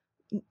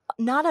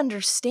not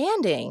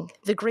understanding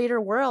the greater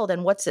world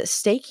and what's at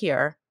stake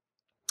here,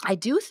 I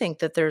do think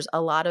that there's a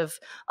lot of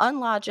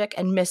unlogic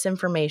and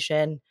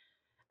misinformation.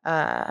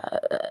 I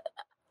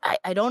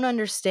don't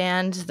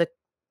understand the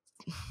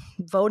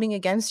voting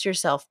against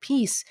yourself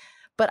piece,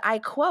 but I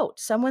quote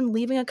someone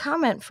leaving a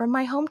comment from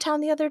my hometown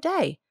the other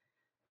day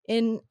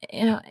in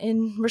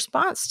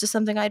response to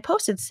something I'd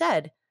posted,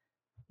 said,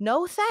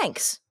 "No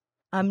thanks.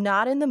 I'm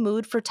not in the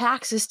mood for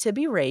taxes to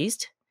be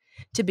raised,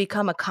 to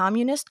become a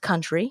communist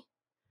country,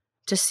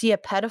 to see a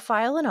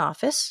pedophile in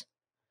office,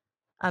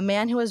 a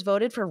man who has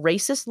voted for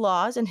racist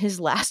laws in his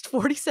last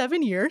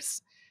 47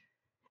 years,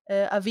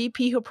 a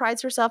VP who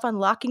prides herself on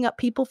locking up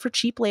people for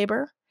cheap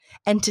labor,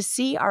 and to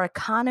see our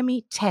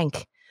economy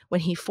tank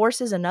when he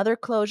forces another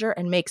closure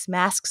and makes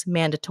masks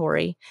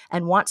mandatory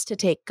and wants to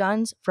take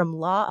guns from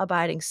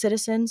law-abiding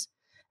citizens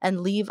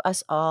and leave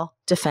us all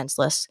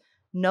defenseless.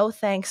 No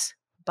thanks,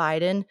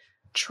 Biden.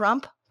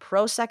 Trump,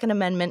 pro-Second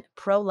Amendment,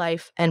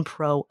 pro-life, and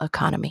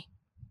pro-economy."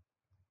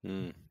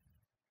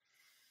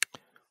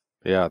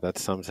 Yeah, that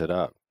sums it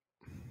up.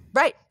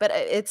 Right. But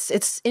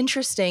it's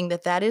interesting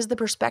that is the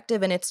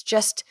perspective, and it's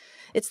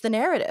the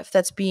narrative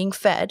that's being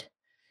fed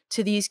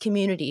to these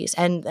communities,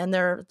 and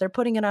they're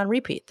putting it on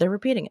repeat. They're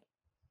repeating it.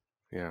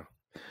 Yeah.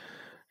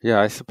 Yeah,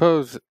 I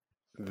suppose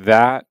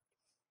that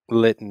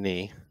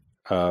litany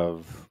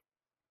of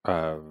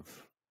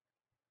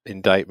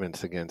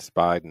indictments against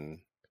Biden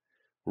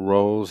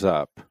rolls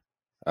up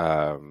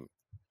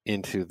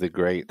into the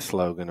great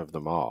slogan of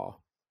them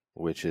all,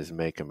 which is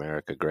 "Make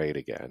America Great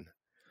Again."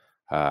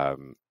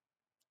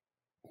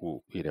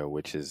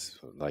 Which is,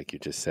 like you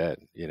just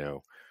said,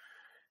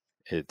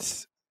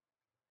 it's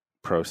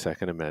pro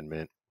Second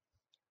Amendment,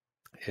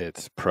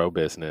 it's pro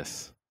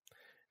business,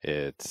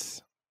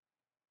 it's,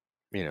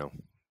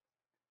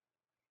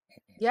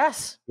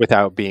 Yes.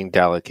 without being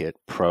delicate,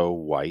 pro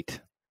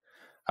white.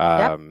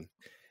 Yep.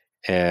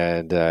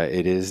 And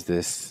it is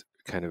this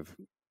kind of,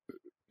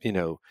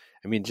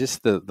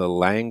 just the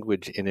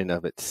language in and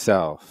of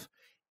itself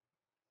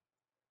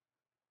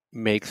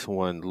makes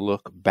one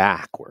look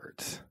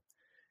backwards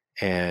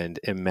and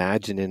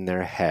imagine in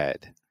their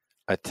head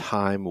a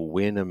time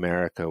when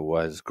America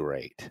was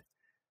great.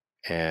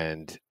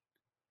 And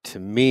to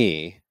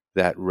me,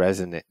 that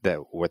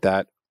what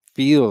that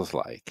feels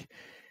like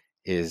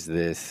is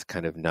this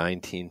kind of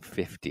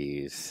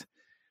 1950s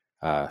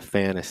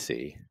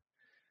fantasy,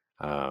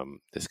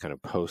 this kind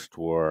of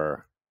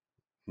post-war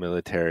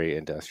military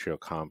industrial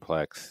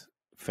complex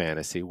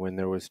fantasy when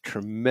there was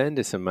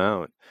tremendous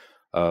amount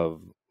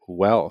of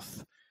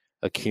wealth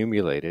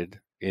accumulated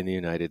in the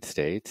United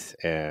States,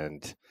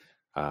 and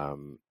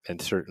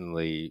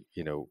certainly,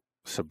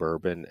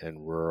 suburban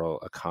and rural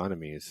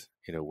economies,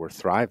 were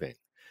thriving.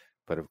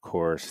 But of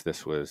course,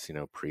 this was,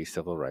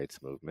 pre-civil rights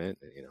movement,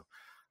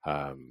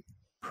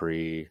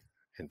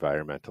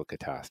 pre-environmental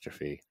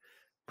catastrophe,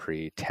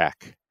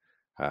 pre-tech,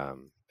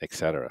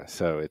 etc.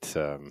 So it's,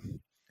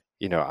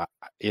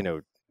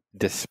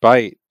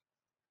 despite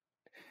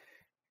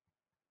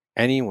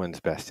anyone's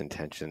best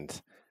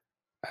intentions,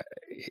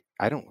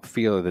 I don't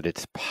feel that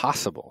it's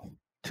possible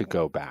to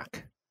go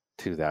back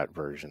to that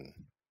version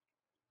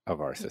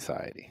of our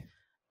society.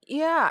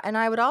 Yeah, and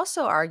I would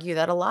also argue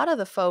that a lot of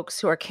the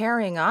folks who are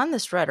carrying on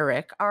this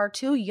rhetoric are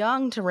too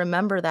young to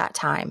remember that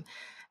time.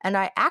 And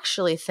I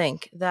actually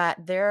think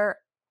that their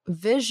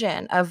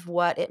vision of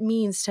what it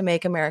means to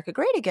make America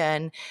great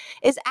again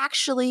is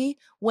actually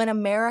when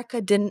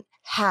America didn't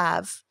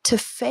have to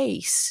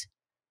face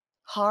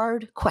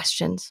hard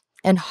questions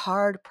and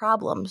hard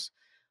problems,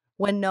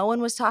 when no one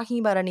was talking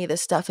about any of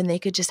this stuff and they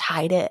could just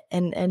hide it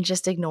and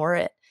just ignore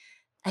it.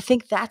 I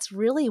think that's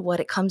really what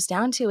it comes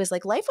down to, is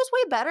like life was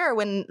way better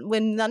when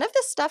none of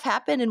this stuff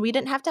happened and we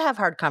didn't have to have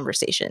hard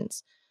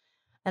conversations.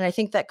 And I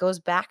think that goes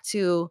back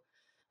to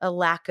a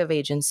lack of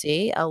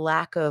agency, a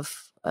lack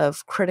of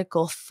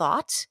critical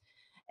thought.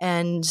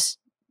 And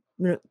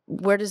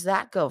where does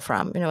that go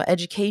from?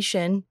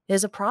 Education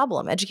is a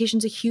problem.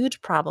 Education's a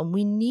huge problem.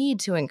 We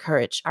need to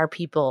encourage our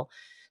people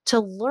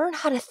to learn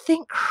how to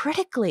think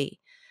critically.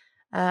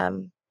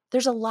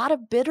 There's a lot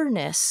of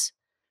bitterness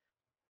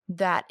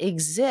that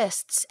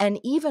exists. And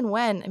even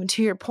when, I mean,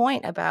 to your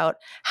point about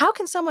how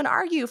can someone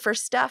argue for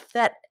stuff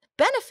that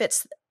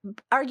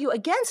argue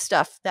against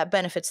stuff that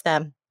benefits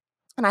them?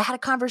 And I had a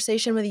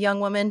conversation with a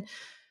young woman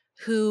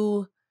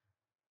who,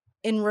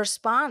 in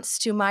response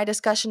to my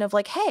discussion of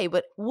like, hey,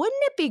 but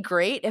wouldn't it be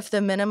great if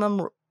the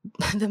minimum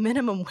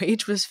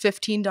wage was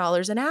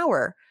 $15 an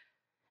hour?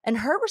 And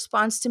her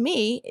response to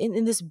me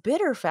in this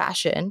bitter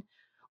fashion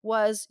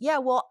was, yeah,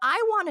 well,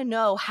 I want to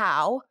know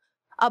how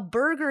a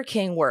Burger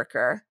King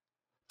worker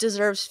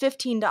deserves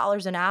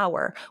 $15 an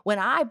hour when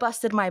I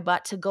busted my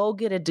butt to go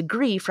get a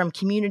degree from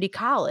community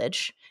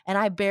college and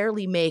I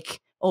barely make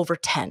over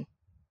 10.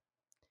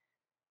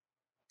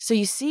 So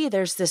you see,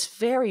 there's this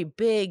very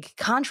big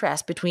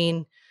contrast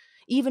between,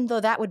 even though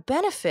that would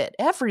benefit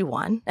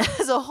everyone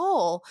as a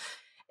whole,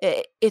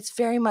 it's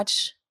very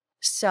much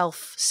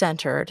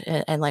self-centered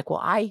and like,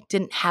 well, I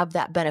didn't have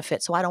that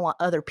benefit, so I don't want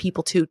other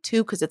people to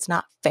too, because it's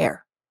not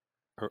fair.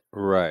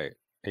 Right.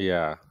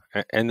 Yeah.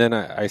 And then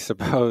I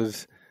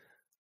suppose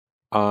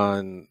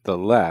on the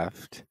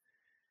left,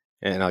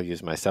 and I'll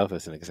use myself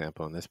as an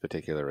example in this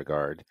particular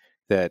regard,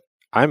 that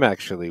I'm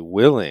actually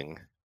willing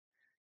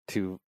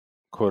to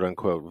quote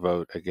unquote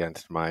vote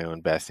against my own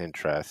best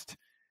interest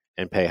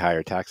and pay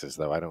higher taxes,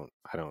 though I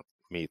don't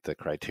meet the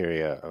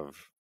criteria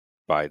of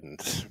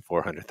Biden's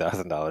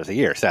 $400,000 a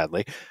year,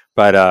 sadly.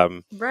 But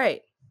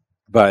Right.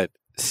 But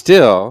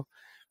still,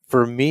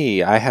 for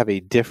me, I have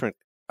a different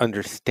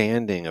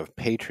understanding of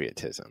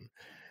patriotism,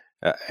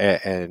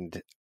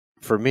 and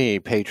for me,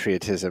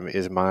 patriotism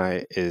is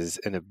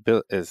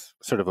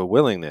sort of a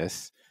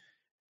willingness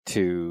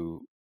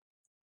to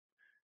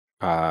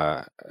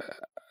uh,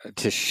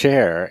 to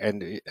share.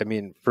 And I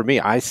mean, for me,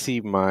 I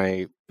see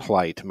my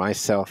plight, my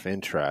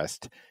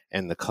self-interest,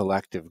 and the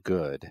collective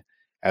good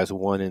as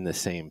one and the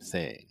same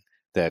thing.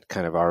 That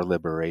kind of our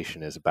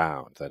liberation is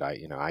bound. That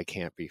I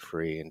can't be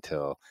free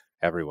until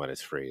everyone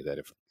is free. That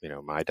if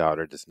my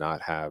daughter does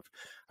not have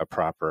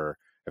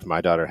if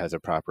my daughter has a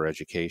proper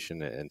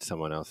education and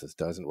someone else's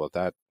doesn't, well,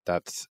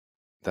 that's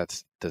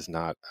does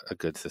not a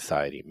good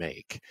society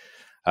make.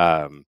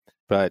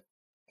 But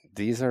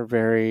these are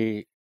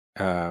very,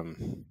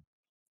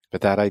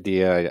 but that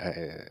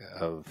idea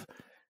of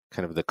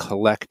kind of the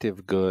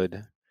collective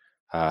good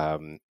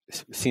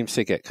seems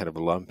to get kind of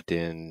lumped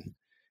in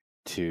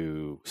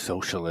to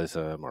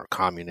socialism or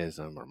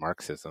communism or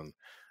Marxism,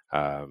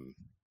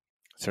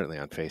 certainly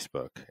on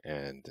Facebook,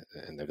 and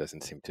there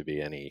doesn't seem to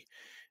be any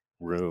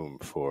room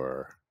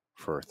for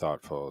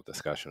thoughtful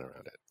discussion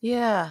around it.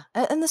 Yeah.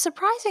 And the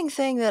surprising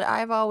thing that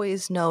I've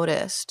always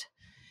noticed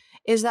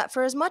is that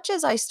for as much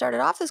as I started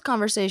off this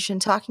conversation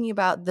talking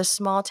about the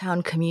small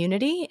town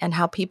community and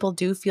how people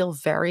do feel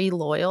very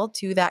loyal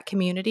to that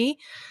community,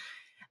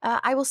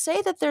 I will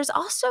say that there's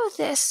also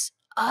this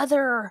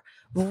other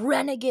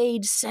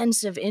renegade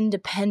sense of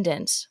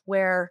independence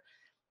where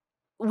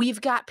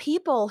we've got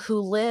people who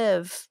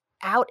live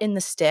out in the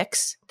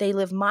sticks. They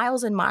live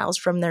miles and miles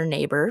from their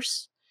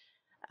neighbors.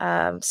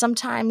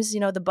 Sometimes,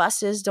 the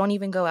buses don't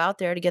even go out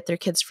there to get their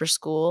kids for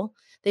school.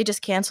 They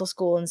just cancel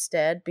school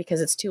instead because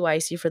it's too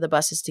icy for the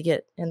buses to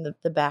get in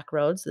the back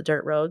roads, the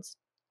dirt roads.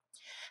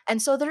 And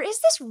so there is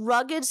this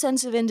rugged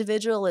sense of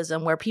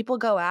individualism where people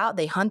go out,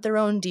 they hunt their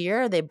own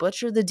deer, they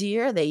butcher the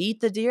deer, they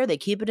eat the deer, they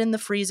keep it in the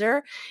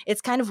freezer.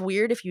 It's kind of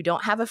weird if you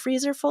don't have a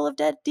freezer full of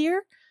dead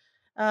deer.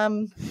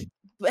 Um,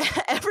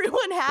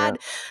 everyone had,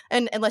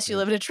 and unless you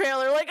live in a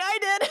trailer like I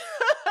did,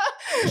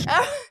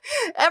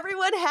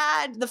 everyone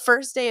had the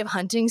first day of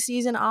hunting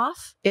season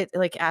off. It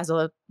like as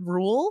a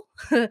rule,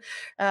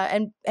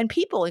 and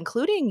people,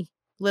 including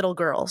little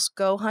girls,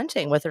 go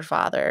hunting with their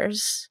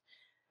fathers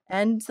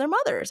and their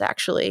mothers,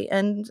 actually,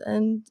 and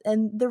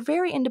they're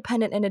very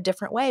independent in a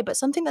different way. But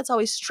something that's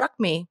always struck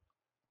me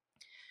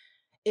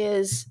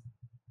is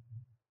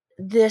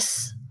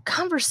this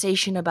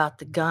conversation about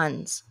the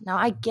guns. Now,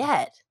 I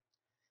get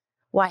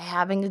why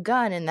having a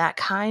gun in that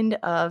kind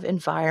of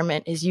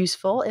environment is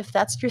useful if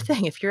that's your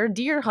thing. If you're a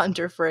deer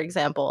hunter, for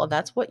example,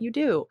 that's what you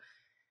do.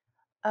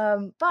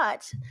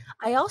 But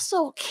I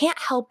also can't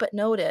help but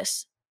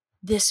notice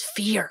this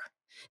fear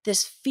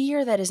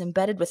that is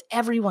embedded with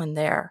everyone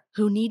there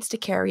who needs to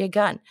carry a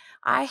gun.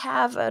 I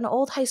have an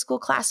old high school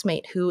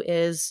classmate who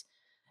is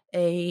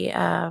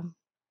a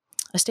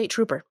state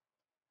trooper.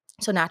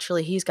 So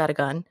naturally, he's got a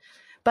gun,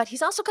 but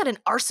he's also got an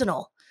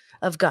arsenal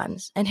of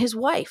guns. And his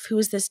wife, who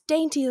is this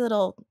dainty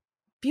little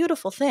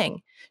beautiful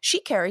thing, she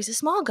carries a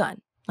small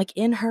gun, like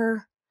in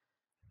her,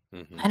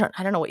 I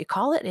don't know what you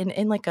call it,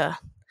 in like a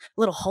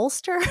little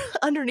holster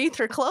underneath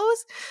her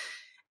clothes.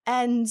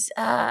 And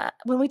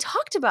when we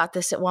talked about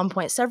this at one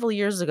point several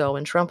years ago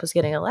when Trump was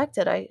getting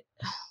elected, I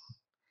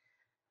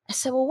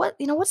said, well,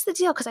 what's the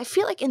deal? Because I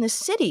feel like in the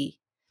city,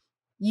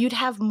 you'd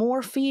have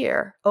more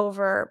fear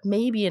over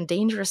maybe a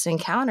dangerous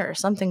encounter or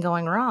something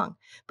going wrong.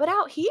 But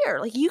out here,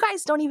 like, you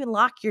guys don't even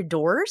lock your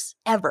doors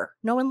ever.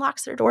 No one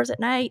locks their doors at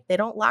night. They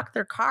don't lock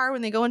their car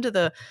when they go into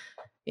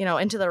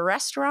the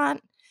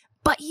restaurant.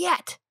 But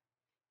yet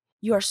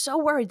you are so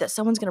worried that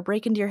someone's going to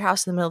break into your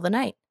house in the middle of the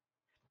night.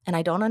 And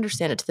I don't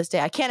understand it to this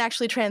day. I can't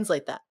actually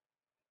translate that.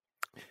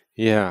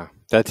 Yeah,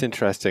 that's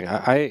interesting.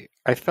 I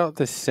felt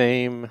the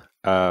same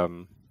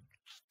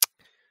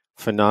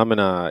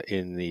phenomena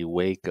in the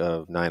wake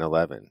of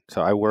 9/11.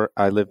 So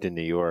I lived in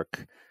New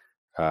York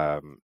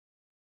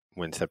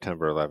when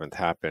September 11th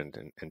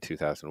happened in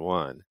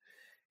 2001.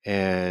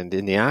 And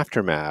in the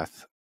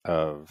aftermath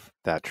of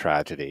that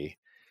tragedy,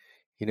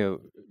 New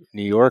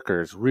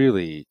Yorkers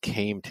really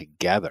came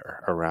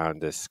together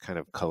around this kind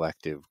of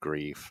collective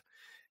grief.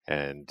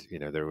 And,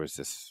 there was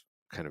this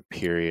kind of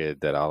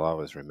period that I'll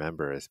always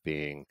remember as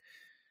being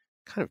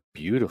kind of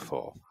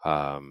beautiful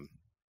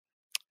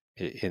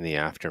in the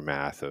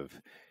aftermath of,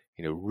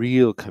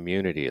 real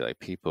community, like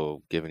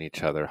people giving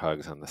each other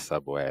hugs on the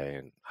subway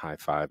and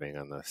high-fiving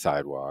on the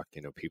sidewalk,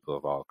 people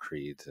of all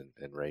creeds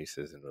and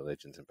races and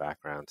religions and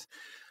backgrounds.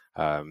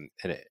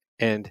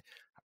 And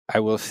I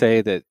will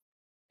say that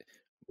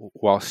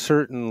while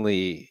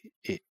certainly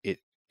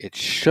it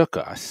shook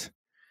us,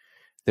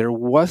 there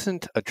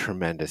wasn't a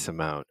tremendous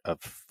amount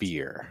of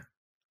fear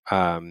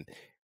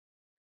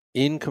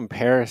in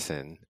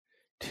comparison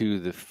to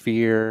the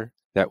fear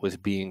that was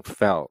being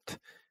felt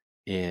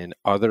in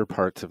other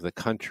parts of the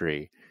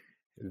country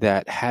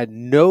that had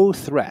no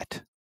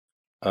threat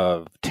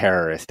of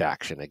terrorist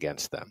action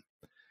against them.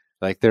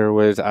 Like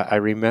I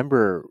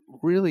remember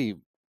really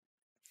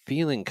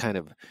feeling kind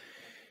of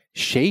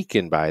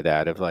shaken by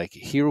that, of like,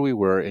 here we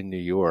were in New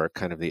York,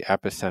 kind of the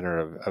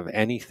epicenter of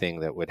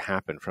anything that would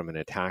happen from an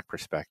attack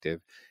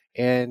perspective.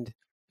 And,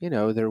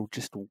 there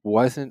just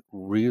wasn't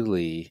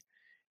really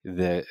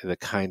the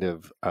kind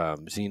of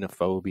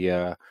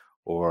xenophobia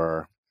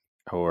or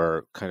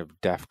kind of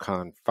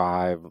DEFCON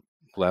 5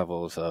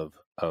 levels of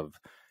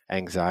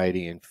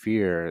anxiety and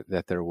fear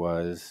that there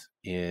was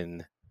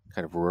in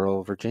kind of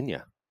rural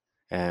Virginia.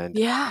 And,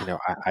 Yeah.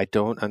 I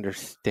don't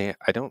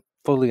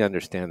fully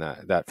understand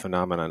that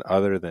phenomenon,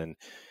 other than,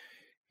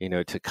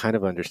 to kind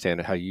of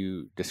understand how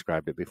you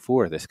described it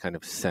before, this kind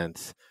of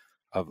sense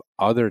of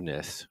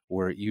otherness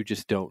where you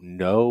just don't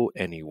know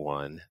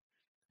anyone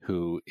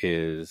who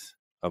is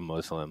a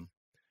Muslim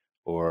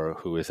or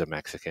who is a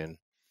Mexican.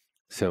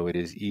 So it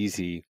is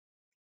easy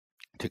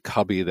to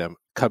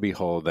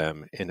cubbyhole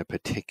them in a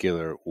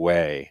particular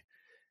way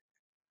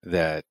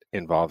that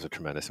involves a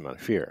tremendous amount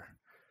of fear.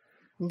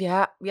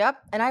 Yeah, yep.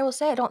 And I will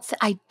say,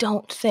 I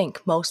don't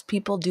think most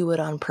people do it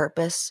on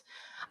purpose.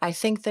 I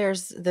think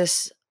there's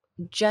this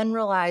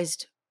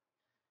generalized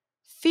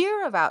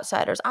fear of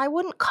outsiders. I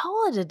wouldn't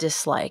call it a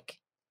dislike.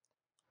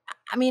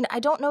 I mean, I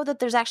don't know that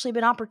there's actually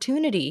been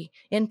opportunity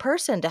in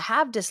person to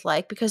have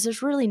dislike, because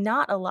there's really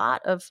not a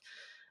lot of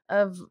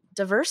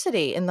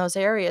diversity in those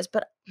areas.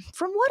 But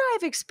from what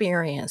I've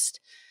experienced,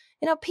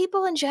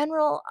 people in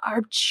general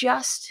are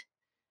just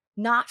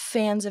not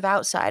fans of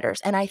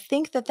outsiders. And I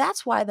think that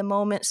that's why the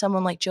moment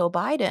someone like Joe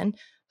Biden,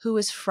 who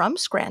is from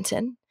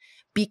Scranton,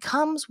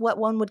 becomes what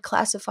one would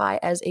classify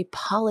as a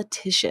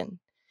politician,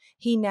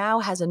 he now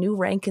has a new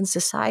rank in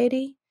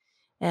society.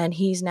 and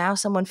he's now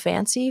someone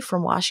fancy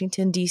from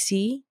Washington,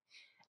 D.C.,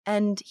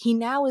 and he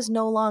now is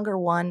no longer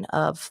one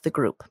of the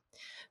group.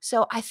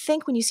 So I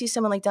think when you see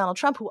someone like Donald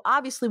Trump, who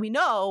obviously we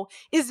know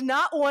is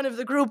not one of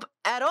the group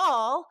at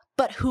all,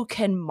 but who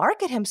can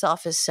market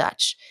himself as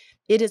such,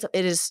 it's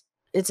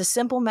a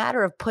simple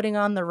matter of putting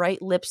on the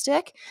right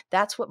lipstick.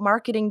 That's what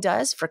marketing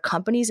does for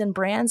companies and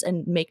brands.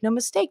 And make no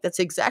mistake, that's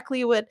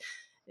exactly what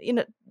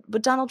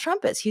Donald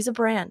Trump is. He's a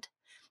brand.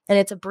 And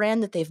it's a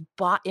brand that they've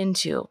bought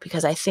into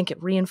because I think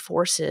it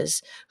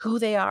reinforces who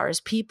they are as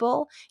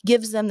people,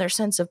 gives them their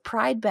sense of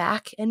pride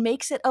back, and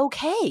makes it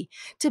okay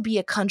to be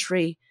a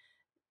country.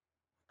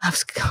 I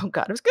was going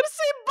to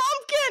say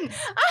bumpkin.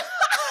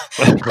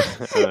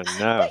 Oh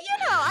no! But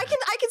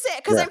I can say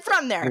it because I'm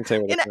from there.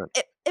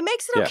 It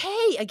makes it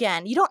okay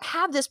again. You don't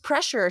have this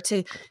pressure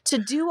to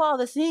do all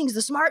the things,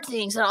 the smart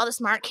things that all the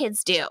smart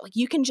kids do.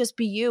 You can just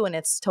be you, and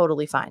it's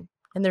totally fine.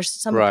 And there's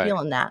some appeal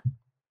in that.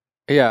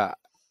 Yeah.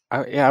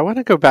 I want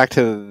to go back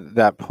to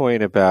that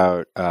point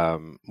about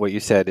what you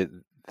said,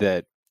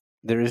 that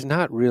there is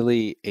not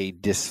really a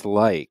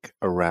dislike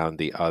around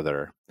the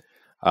other.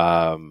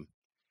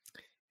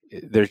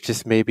 There's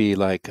just maybe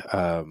like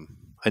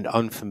an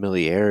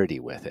unfamiliarity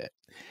with it,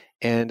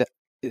 and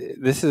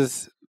this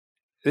is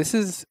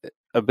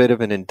a bit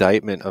of an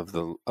indictment of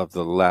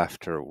the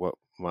left, or what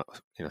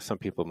some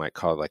people might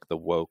call like the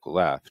woke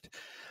left,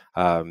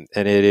 and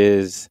it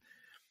is.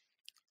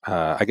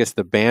 I guess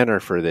the banner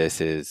for this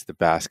is the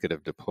basket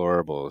of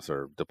deplorables,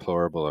 or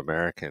deplorable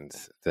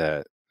Americans,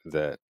 that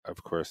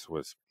of course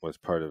was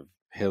part of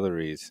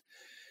Hillary's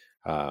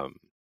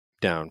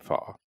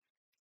downfall.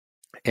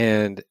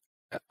 And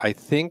I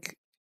think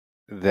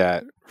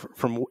that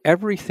from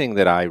everything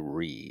that I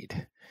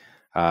read,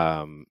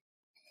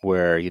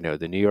 where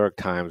the New York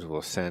Times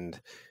will send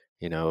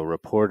a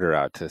reporter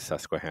out to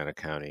Susquehanna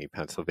County,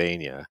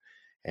 Pennsylvania,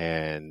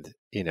 and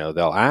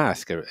they'll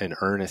ask an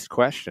earnest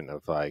question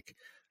of like,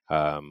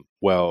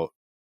 well,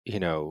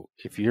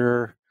 if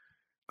you're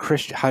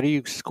Christian, how do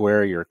you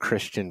square your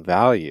Christian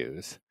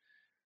values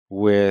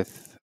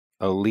with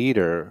a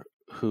leader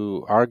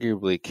who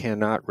arguably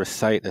cannot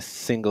recite a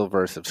single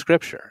verse of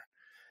scripture?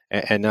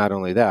 And not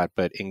only that,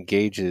 but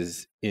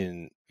engages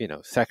in,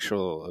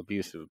 sexual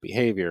abusive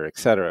behavior, et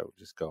cetera. We'll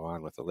just go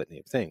on with a litany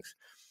of things.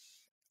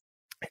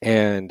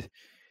 And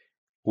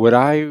what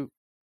I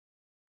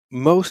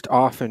most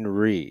often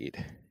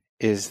read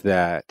is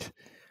that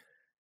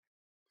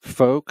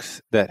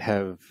folks that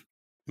have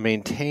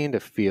maintained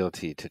a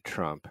fealty to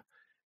Trump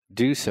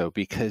do so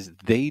because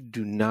they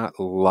do not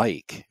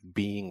like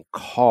being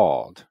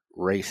called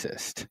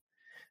racist.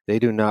 They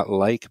do not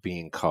like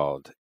being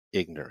called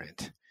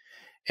ignorant.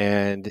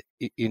 And,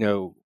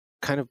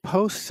 kind of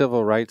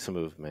post-civil rights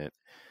movement,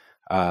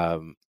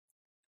 for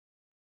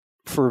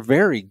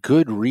very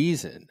good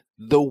reason,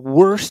 the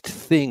worst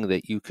thing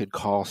that you could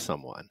call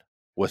someone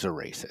was a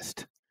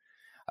racist.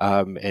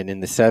 And in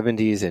the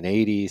 70s and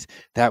 80s,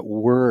 that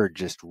word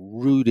just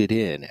rooted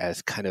in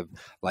as kind of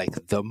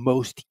like the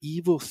most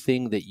evil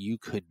thing that you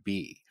could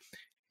be.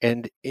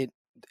 And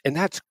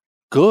that's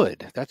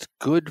good. That's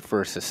good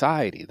for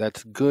society.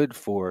 That's good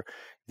for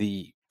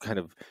the kind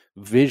of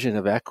vision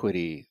of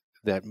equity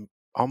that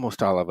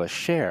almost all of us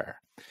share.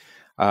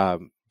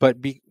 But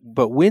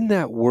when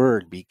that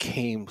word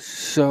became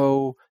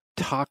so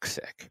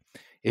toxic,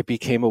 it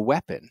became a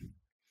weapon.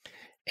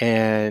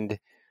 And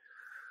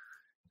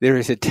there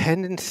is a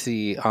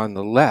tendency on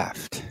the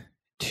left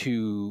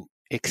to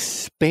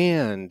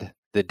expand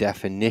the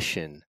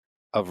definition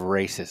of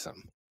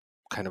racism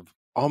kind of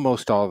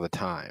almost all the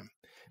time,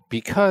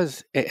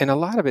 because, and a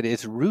lot of it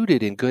is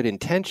rooted in good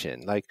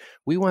intention, like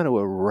we want to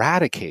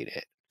eradicate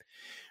it.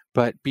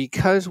 But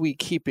because we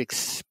keep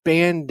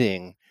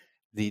expanding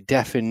the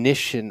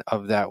definition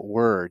of that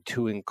word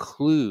to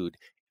include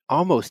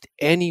almost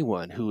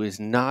anyone who is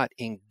not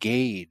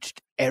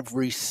engaged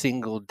every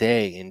single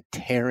day in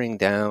tearing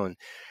down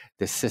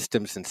the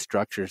systems and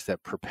structures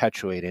that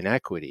perpetuate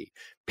inequity,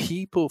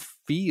 people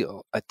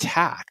feel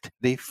attacked.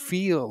 They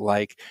feel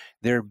like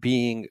they're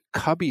being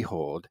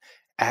cubbyholed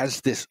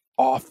as this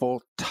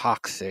awful,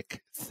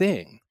 toxic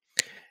thing.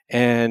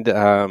 And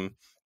I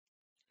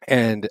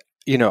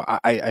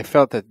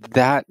felt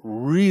that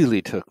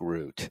really took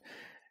root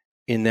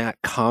in that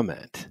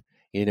comment,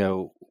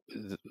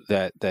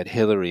 that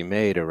Hillary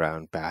made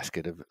around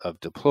basket of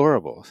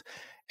deplorables.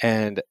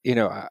 And,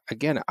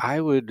 again,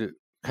 I would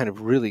kind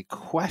of really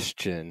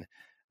question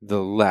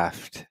the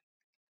left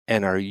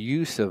and our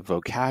use of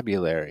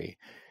vocabulary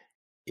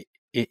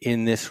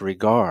in this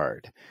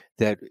regard,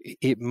 that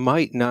it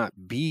might not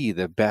be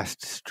the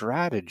best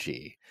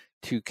strategy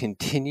to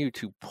continue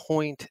to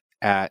point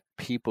at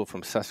people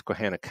from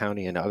Susquehanna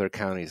County and other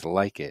counties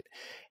like it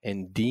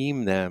and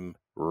deem them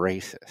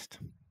racist.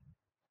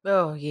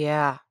 Oh,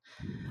 yeah.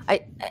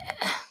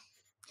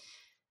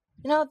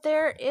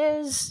 There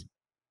is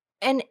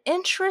an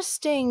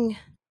interesting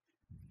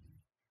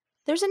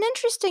There's an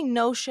interesting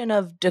notion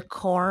of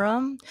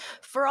decorum.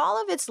 For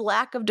all of its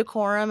lack of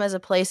decorum as a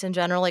place in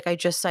general, like I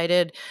just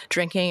cited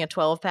drinking a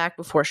 12-pack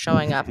before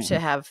showing up to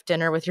have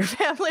dinner with your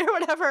family or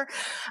whatever,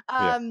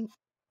 Yeah.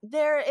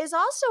 there is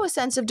also a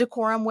sense of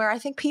decorum where I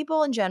think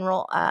people in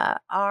general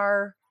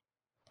are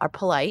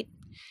polite,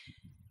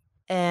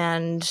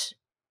 and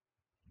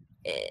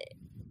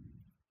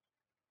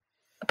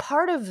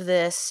part of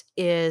this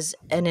is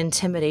an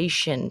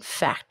intimidation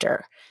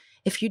factor.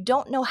 If you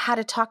don't know how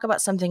to talk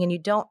about something and you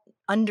don't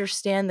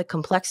understand the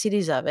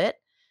complexities of it,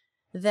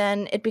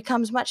 then it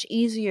becomes much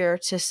easier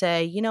to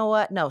say, you know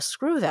what? No,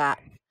 screw that.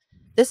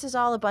 This is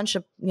all a bunch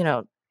of,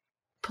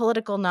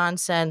 political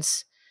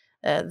nonsense.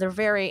 They're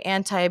very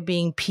anti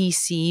being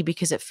PC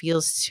because it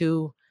feels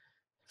too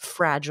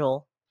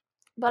fragile.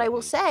 But I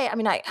will say, I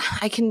mean,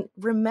 I can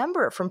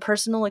remember from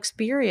personal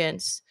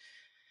experience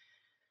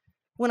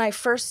when I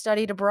first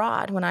studied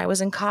abroad, when I was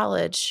in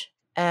college,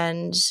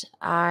 and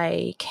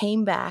I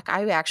came back.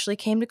 I actually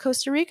came to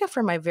Costa Rica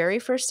for my very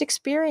first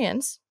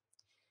experience.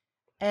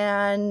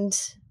 And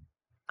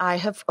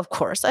of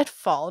course, I'd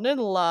fallen in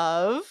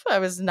love. I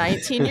was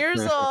 19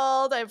 years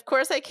old. Of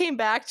course, I came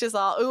back just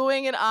all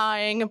oohing and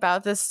eyeing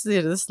about this,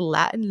 this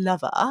Latin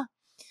lover,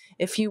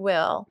 if you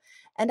will.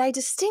 And I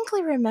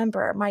distinctly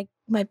remember my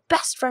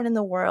best friend in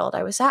the world.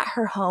 I was at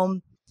her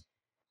home,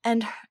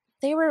 and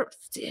they were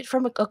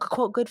from a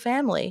quote good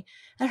family.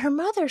 And her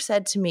mother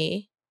said to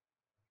me,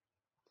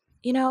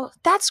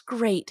 that's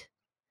great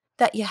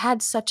that you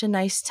had such a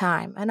nice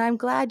time. And I'm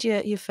glad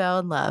you fell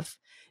in love.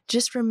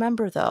 Just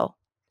remember, though,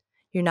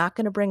 you're not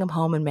going to bring him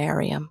home and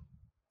marry him.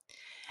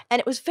 And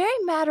it was very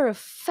matter of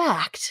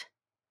fact,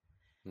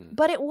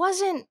 but it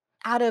wasn't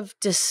out of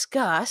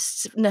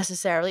disgust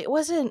necessarily. It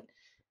wasn't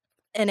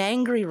an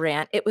angry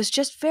rant. It was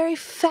just very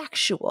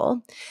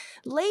factual.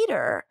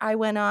 Later, I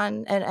went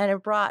on and I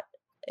brought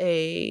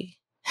actually,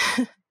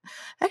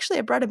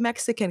 I brought a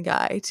Mexican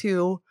guy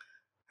to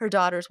her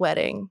daughter's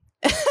wedding.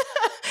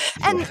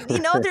 And,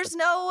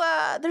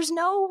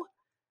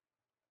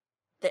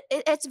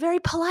 it's very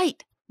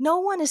polite. No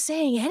one is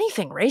saying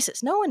anything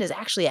racist. No one is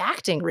actually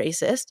acting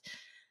racist.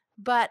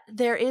 But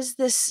there is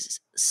this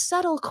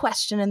subtle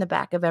question in the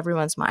back of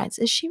everyone's minds.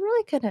 Is she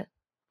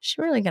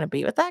really gonna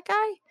be with that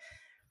guy?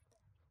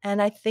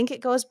 And I think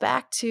it goes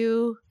back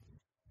to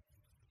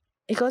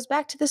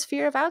this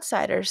fear of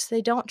outsiders.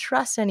 They don't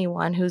trust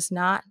anyone who's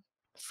not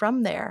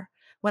from there.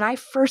 When I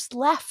first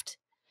left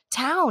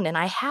town and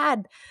I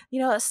had,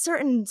 a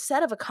certain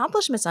set of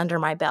accomplishments under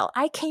my belt,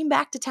 I came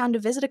back to town to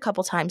visit a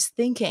couple times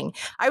thinking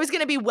I was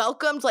going to be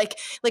welcomed like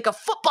a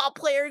football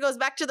player goes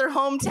back to their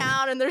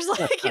hometown and there's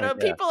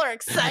people are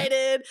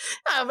excited.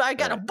 I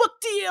got a book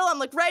deal. I'm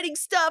like writing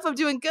stuff. I'm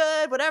doing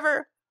good,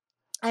 whatever.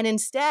 And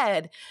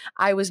instead,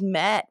 I was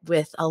met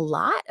with a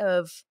lot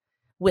of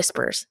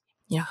whispers.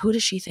 Who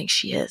does she think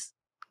she is?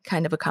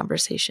 Kind of a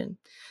conversation.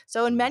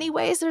 So in many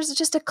ways, there's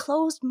just a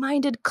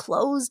closed-minded,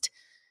 closed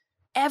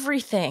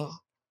everything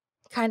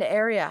kind of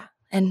area.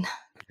 And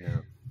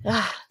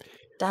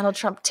Donald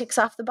Trump ticks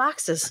off the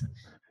boxes.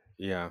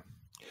 Yeah.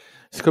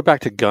 Let's go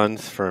back to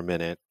guns for a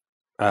minute.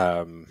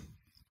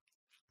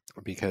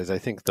 Because I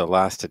think the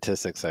last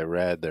statistics I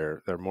read,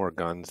 there are more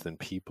guns than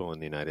people in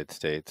the United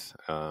States.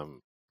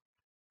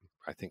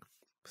 I think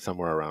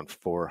somewhere around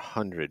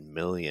 400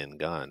 million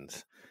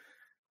guns,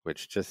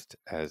 which just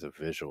as a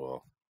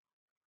visual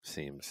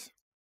seems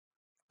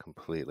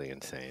completely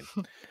insane.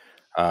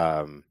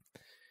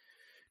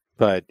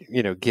 But,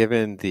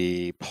 given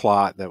the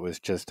plot that was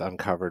just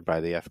uncovered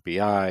by the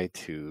FBI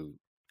to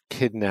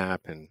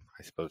kidnap and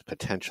I suppose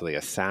potentially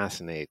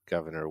assassinate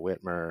Governor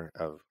Whitmer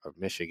of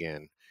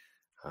Michigan,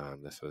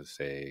 this was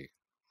a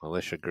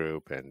militia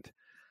group, and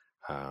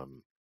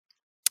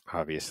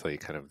obviously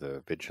kind of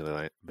the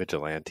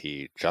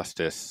vigilante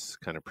justice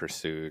kind of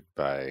pursued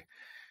by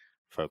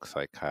folks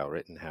like Kyle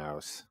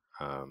Rittenhouse.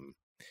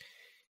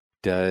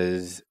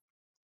 Does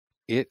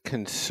it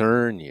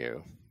concern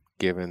you,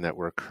 given that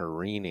we're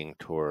careening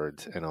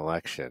towards an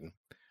election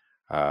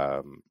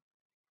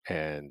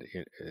and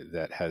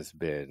that has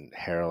been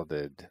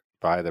heralded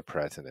by the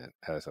president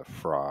as a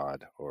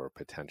fraud or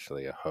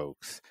potentially a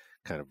hoax,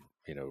 kind of,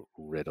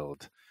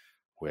 riddled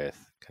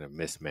with kind of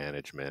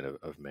mismanagement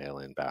of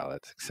mail-in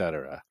ballots,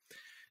 etc.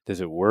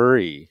 Does it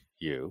worry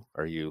you?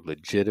 Are you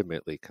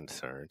legitimately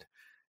concerned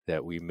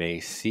that we may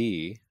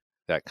see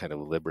that kind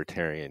of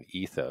libertarian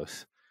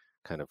ethos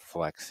kind of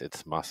flex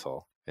its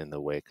muscle in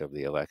the wake of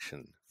the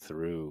election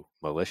through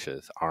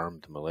militias,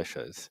 armed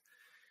militias,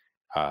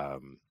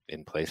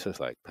 in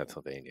places like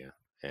Pennsylvania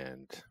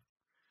and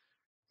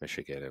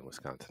Michigan and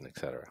Wisconsin,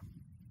 etc.?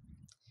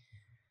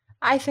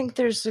 I think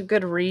there's a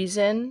good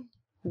reason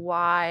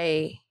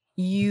why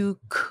you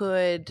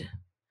could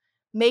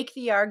make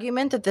the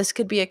argument that this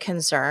could be a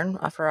concern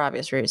for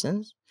obvious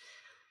reasons.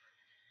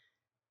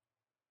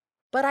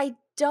 But I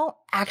don't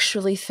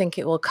actually think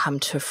it will come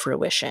to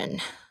fruition.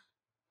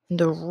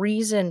 The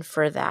reason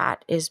for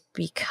that is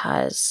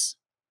because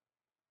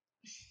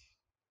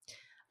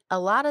a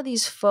lot of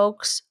these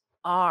folks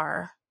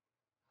are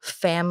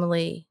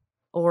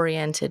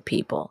family-oriented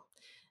people.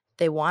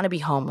 They want to be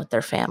home with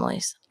their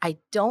families. I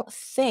don't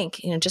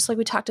think, just like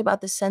we talked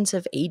about the sense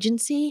of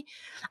agency,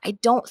 I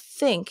don't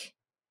think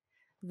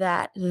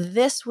that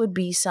this would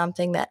be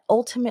something that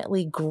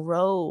ultimately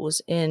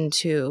grows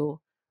into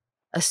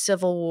a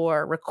civil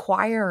war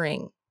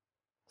requiring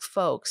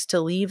folks to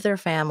leave their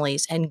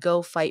families and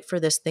go fight for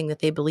this thing that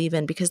they believe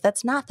in, because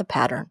that's not the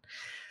pattern.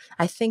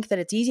 I think that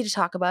it's easy to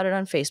talk about it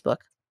on Facebook,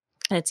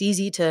 and it's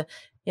easy to,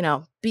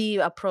 be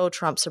a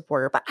pro-Trump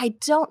supporter, but I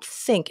don't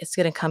think it's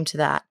going to come to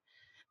that.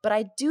 But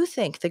I do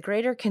think the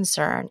greater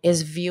concern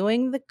is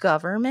viewing the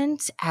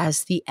government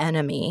as the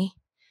enemy.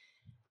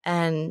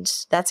 And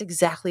that's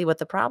exactly what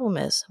the problem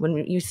is. When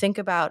you think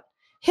about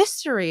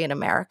history in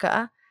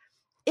America,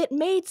 it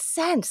made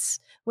sense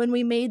when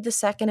we made the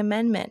Second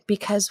Amendment,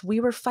 because we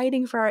were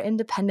fighting for our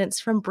independence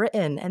from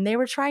Britain and they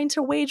were trying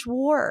to wage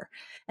war.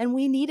 And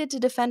we needed to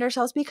defend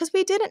ourselves because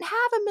we didn't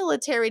have a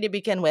military to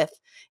begin with.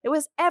 It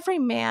was every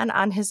man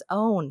on his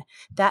own.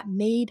 That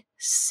made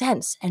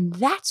sense. And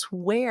that's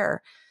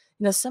where,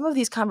 some of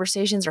these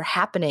conversations are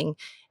happening.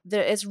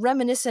 It's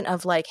reminiscent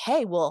of like,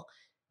 hey, well,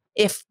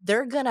 if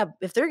they're gonna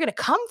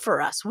come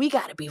for us, we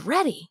got to be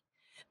ready.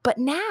 But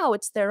now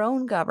it's their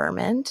own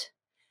government.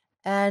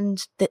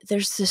 And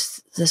there's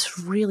this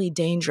really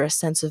dangerous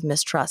sense of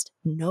mistrust.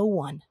 No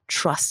one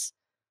trusts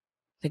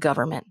the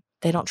government.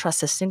 They don't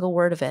trust a single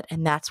word of it.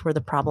 And that's where the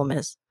problem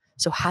is.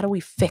 So how do we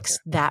fix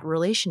that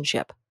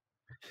relationship?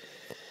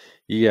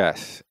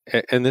 Yes.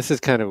 And this is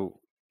kind of,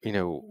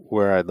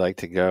 where I'd like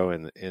to go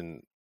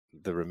in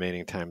the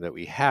remaining time that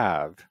we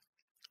have,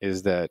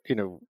 is that,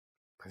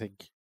 I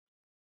think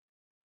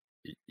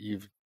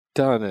you've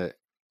done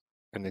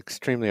an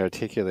extremely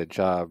articulate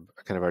job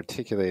kind of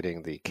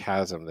articulating the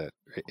chasm that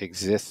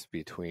exists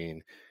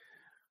between,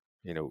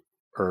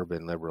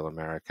 urban liberal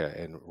America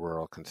and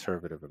rural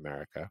conservative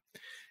America.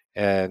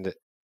 And,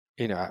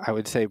 I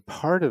would say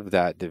part of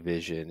that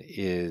division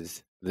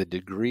is the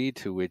degree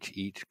to which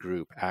each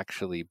group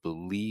actually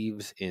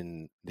believes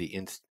in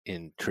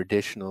in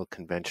traditional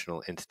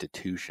conventional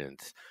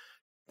institutions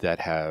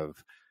that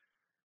have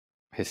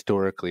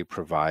historically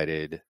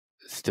provided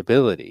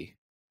stability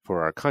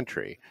for our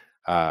country.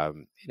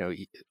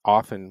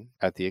 Often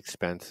at the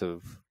expense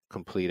of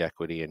complete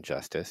equity and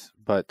justice,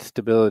 but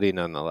stability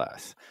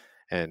nonetheless.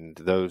 And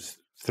those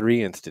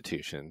three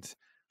institutions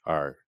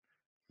are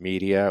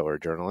media or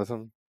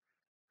journalism,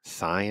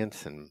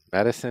 science and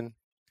medicine,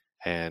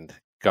 and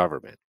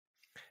government.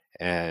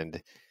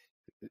 And,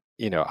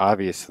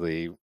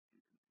 obviously,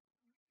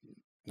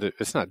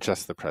 it's not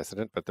just the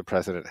president, but the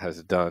president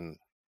has done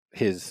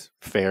his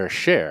fair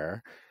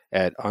share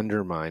at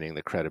undermining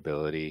the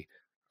credibility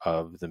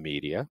of the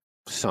media,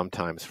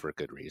 sometimes for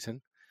good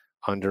reason,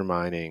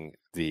 undermining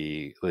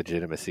the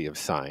legitimacy of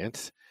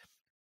science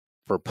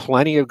for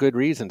plenty of good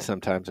reasons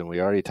sometimes, and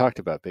we already talked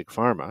about Big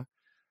Pharma.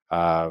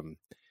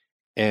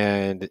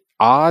 And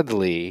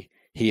oddly,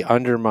 he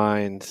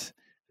undermines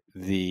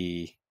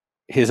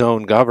his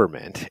own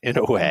government in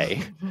a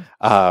way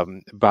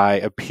by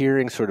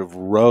appearing sort of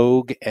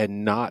rogue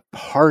and not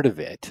part of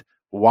it,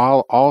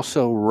 while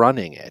also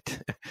running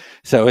it.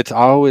 So it's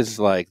always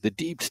like the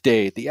deep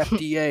state, the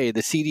FDA,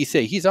 the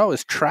CDC. He's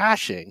always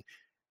trashing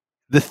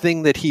the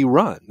thing that he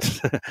runs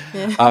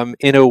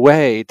in a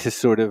way to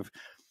sort of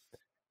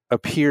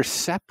appear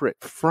separate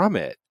from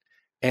it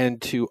and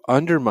to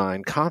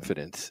undermine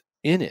confidence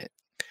in it.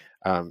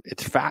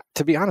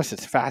 To be honest,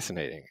 it's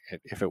fascinating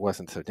if it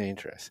wasn't so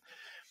dangerous.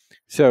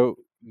 So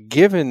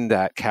given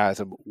that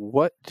chasm,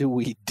 what do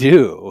we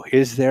do?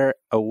 Is there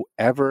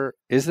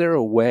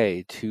a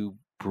way to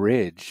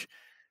bridge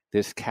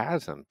this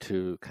chasm,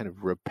 to kind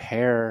of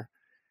repair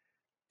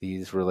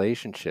these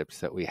relationships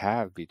that we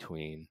have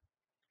between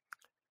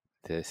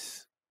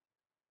this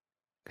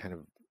kind of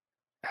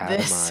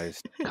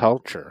atomized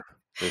culture,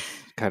 this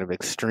kind of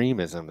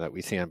extremism that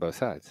we see on both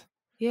sides?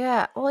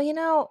 Yeah.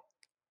 Well,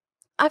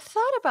 I've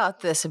thought about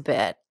this a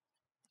bit,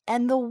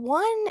 and the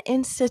one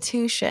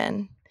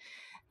institution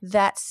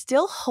that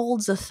still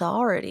holds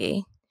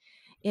authority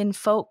in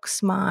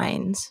folks'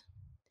 minds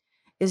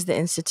is the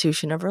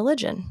institution of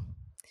religion.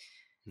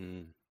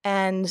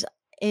 And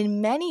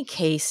in many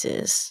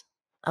cases,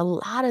 a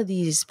lot of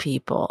these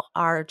people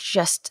are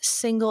just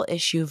single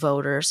issue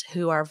voters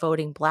who are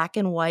voting black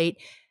and white,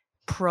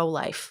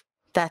 pro-life.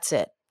 That's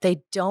it.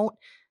 They don't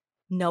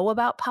know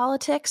about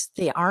politics.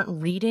 They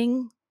aren't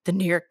reading the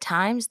New York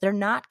Times. They're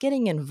not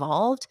getting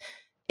involved.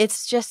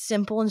 It's just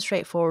simple and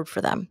straightforward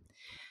for them.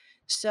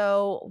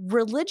 So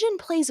religion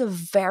plays a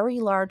very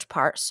large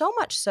part, so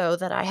much so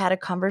that I had a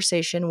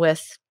conversation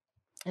with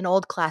an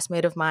old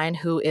classmate of mine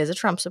who is a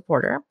Trump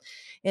supporter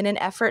in an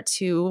effort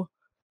to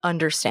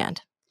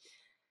understand.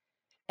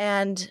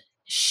 And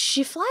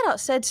she flat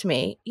out said to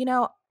me,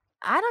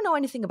 I don't know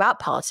anything about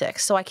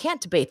politics, so I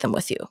can't debate them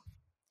with you.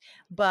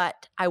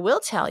 But I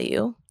will tell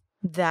you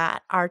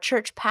that our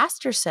church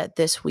pastor said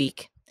this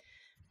week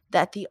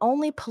that the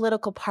only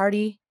political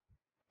party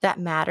that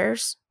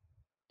matters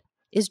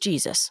is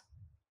Jesus.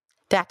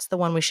 That's the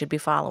one we should be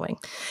following.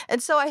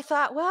 And so I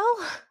thought,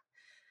 well,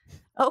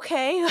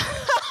 okay, maybe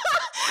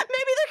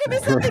there could be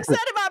something said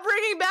about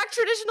back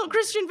traditional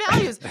Christian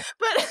values.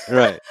 But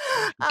Right.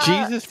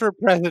 Jesus for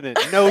president,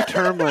 no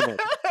term limit.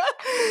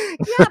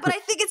 Yeah, but I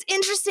think it's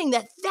interesting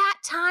that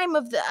time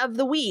of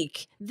the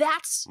week,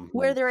 that's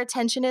where their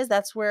attention is.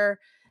 That's where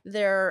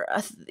their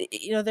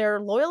their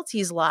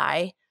loyalties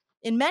lie.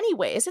 In many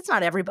ways, it's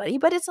not everybody,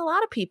 but it's a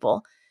lot of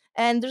people,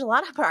 and there's a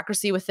lot of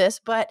hypocrisy with this.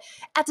 But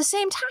at the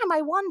same time,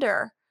 I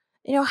wonder,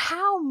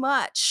 how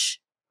much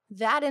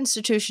that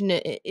institution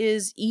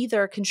is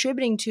either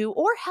contributing to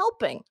or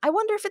helping. I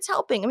wonder if it's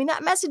helping. I mean,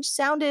 that message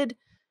sounded,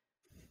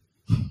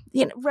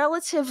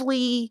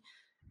 relatively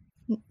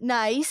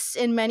nice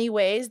in many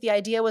ways. The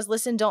idea was,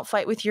 listen, don't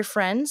fight with your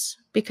friends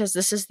because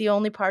this is the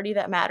only party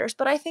that matters.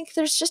 But I think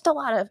there's just a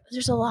lot of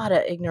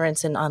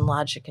ignorance and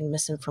unlogic and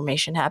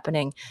misinformation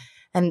happening.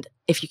 And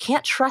if you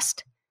can't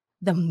trust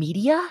the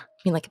media, I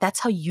mean, like, that's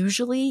how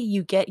usually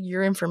you get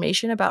your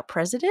information about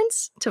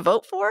presidents to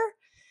vote for.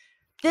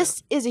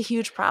 This is a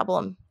huge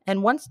problem.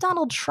 And once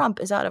Donald Trump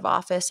is out of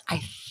office,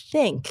 I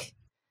think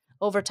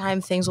over time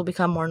things will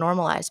become more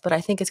normalized. But I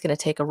think it's going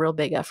to take a real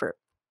big effort.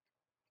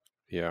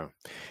 Yeah.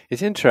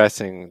 It's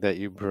interesting that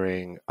you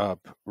bring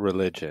up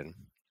religion,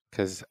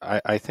 because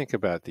I think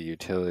about the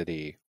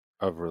utility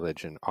of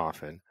religion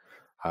often.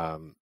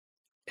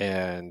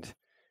 And,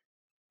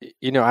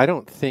 I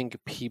don't think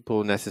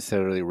people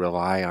necessarily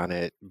rely on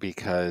it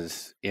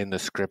because in the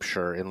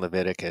scripture, in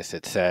Leviticus,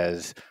 it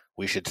says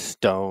we should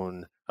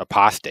stone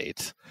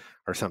apostates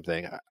or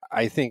something.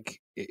 I think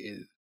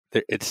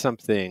it's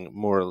something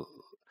more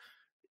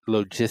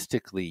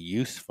logistically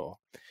useful,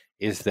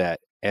 is that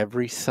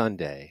every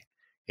Sunday,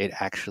 it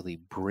actually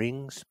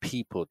brings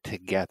people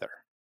together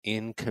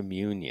in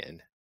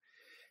communion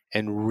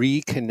and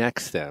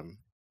reconnects them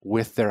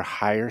with their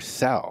higher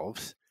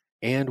selves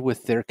and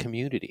with their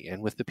community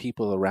and with the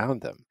people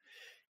around them.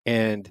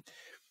 And,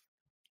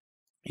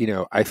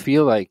 I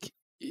feel like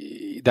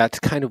that's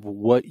kind of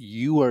what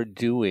you are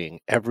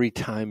doing every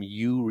time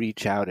you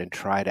reach out and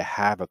try to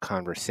have a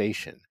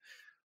conversation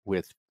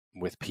with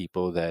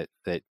people that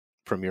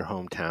from your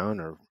hometown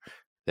or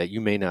that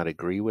you may not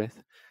agree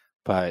with.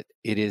 But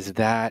it is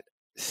that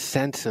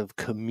sense of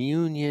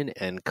communion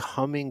and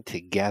coming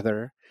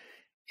together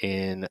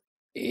in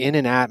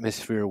an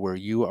atmosphere where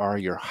you are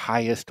your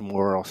highest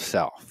moral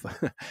self.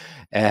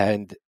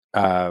 and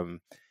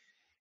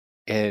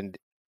and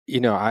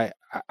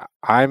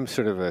I'm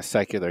sort of a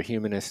secular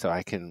humanist, so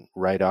I can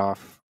write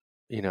off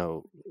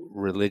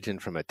religion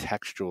from a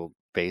textual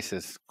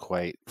basis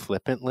quite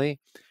flippantly,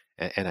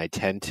 and I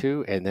tend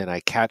to, and then I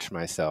catch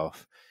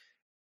myself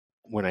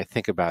when I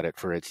think about it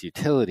for its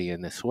utility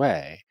in this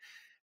way.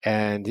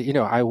 And,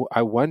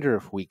 I wonder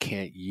if we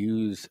can't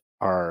use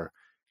our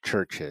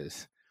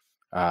churches,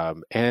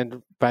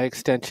 and by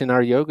extension,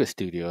 our yoga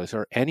studios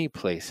or any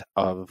place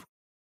of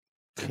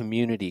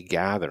community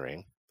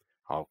gathering.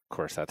 Of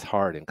course, that's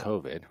hard in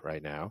COVID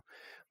right now,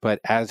 but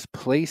as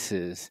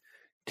places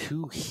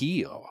to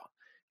heal,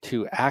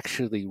 to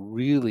actually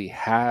really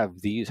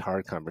have these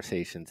hard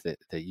conversations that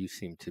you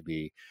seem to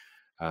be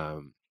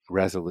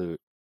resolute,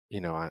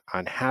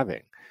 on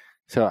having.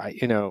 So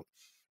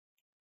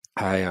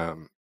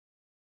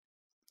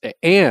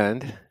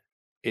and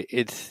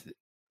it's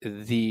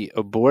the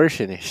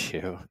abortion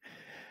issue,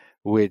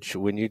 which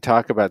when you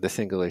talk about the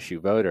single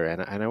issue voter,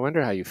 and I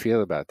wonder how you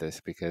feel about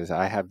this, because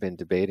I have been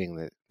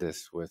debating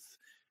this with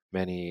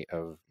many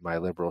of my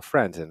liberal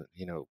friends, and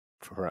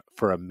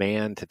for a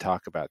man to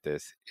talk about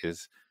this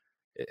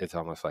it's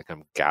almost like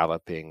I'm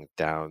galloping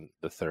down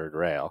the third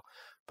rail.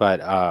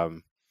 But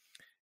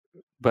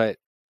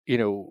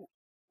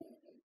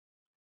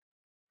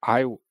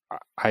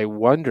I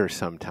wonder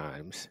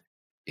sometimes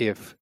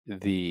if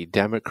the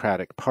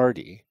Democratic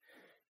Party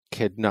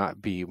could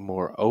not be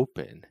more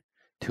open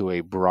to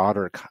a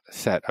broader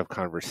set of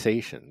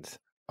conversations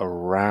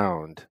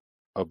around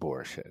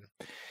abortion,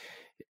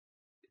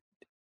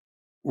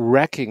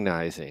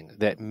 recognizing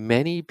that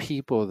many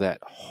people that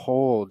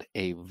hold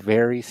a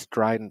very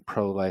strident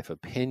pro-life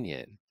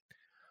opinion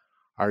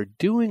are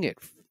doing it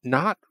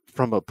not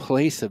from a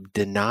place of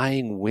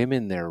denying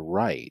women their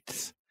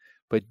rights,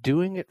 but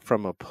doing it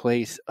from a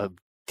place of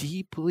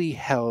deeply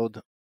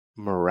held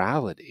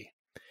morality.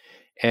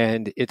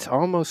 And it's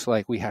almost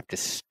like we have to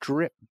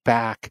strip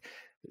back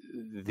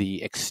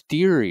the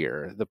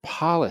exterior, the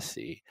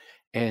policy,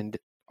 and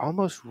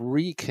almost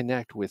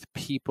reconnect with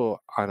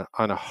people on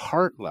a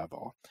heart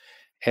level.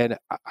 And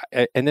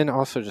then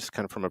also, just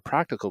kind of from a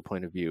practical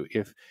point of view,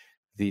 if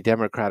the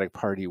Democratic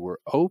Party were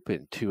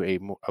open to a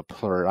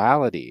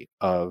plurality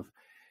of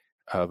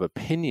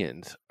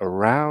opinions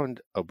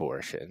around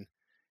abortion,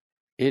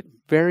 it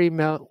very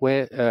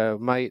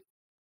might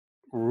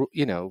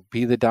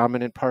be the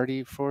dominant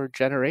party for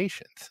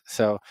generations.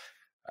 So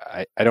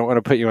I don't want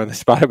to put you on the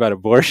spot about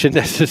abortion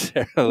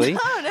necessarily.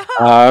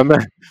 No.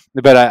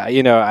 But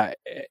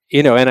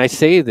and I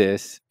say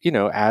this,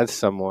 as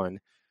someone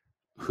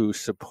who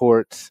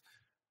supports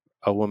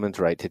a woman's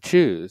right to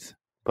choose,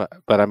 but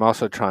I'm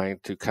also trying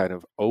to kind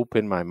of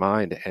open my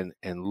mind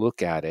and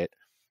look at it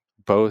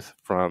both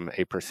from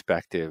a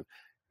perspective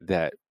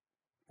that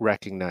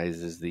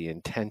recognizes the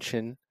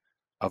intention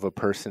of a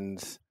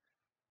person's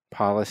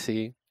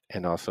policy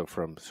and also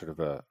from sort of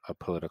a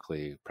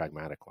politically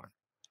pragmatic one.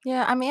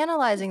 Yeah, I'm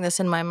analyzing this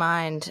in my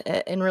mind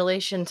in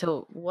relation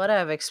to what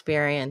I've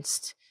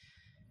experienced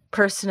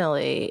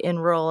personally in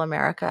rural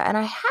America. And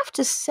I have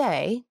to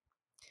say,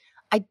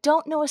 I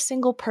don't know a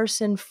single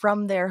person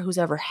from there who's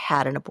ever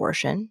had an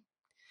abortion.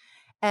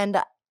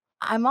 And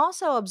I'm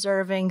also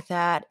observing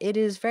that it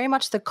is very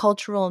much the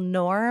cultural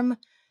norm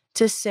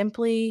to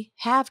simply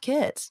have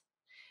kids.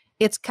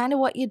 It's kind of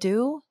what you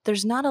do.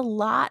 There's not a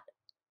lot.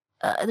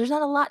 There's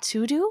not a lot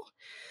to do.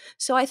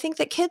 So I think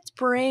that kids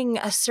bring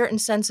a certain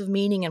sense of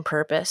meaning and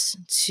purpose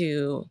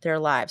to their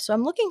lives. So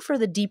I'm looking for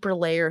the deeper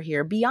layer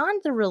here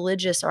beyond the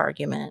religious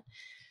argument.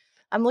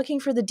 I'm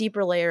looking for the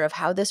deeper layer of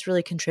how this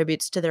really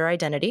contributes to their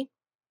identity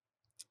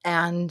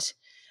and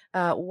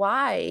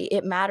why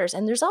it matters.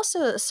 And there's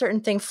also a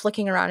certain thing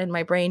flicking around in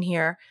my brain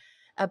here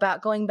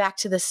about going back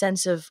to the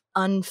sense of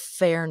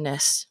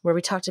unfairness, where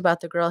we talked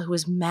about the girl who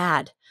was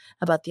mad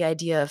about the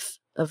idea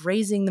of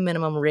raising the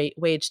minimum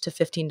wage to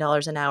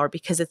 $15 an hour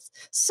because it's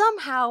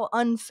somehow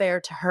unfair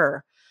to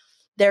her.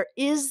 There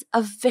is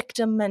a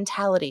victim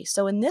mentality.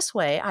 So in this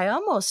way, I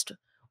almost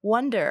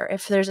wonder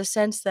if there's a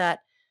sense that,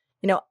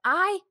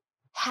 I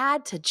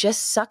had to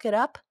just suck it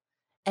up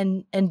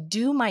and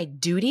do my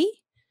duty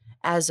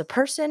as a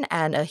person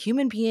and a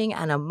human being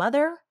and a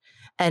mother,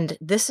 and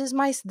this is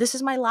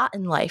my lot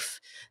in life.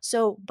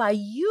 So by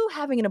you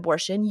having an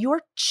abortion,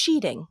 you're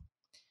cheating.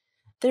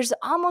 There's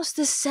almost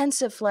this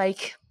sense of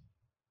like,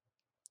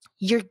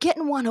 you're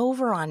getting one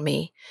over on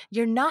me.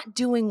 You're not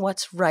doing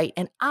what's right.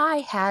 And I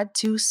had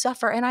to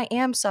suffer, and I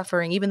am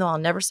suffering, even though I'll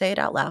never say it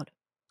out loud.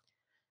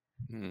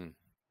 Yeah,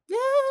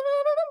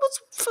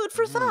 it's food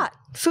for thought.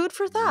 Food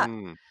for thought.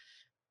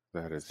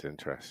 That is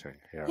interesting.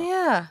 Yeah.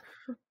 Yeah.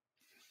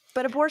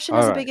 But abortion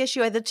is a big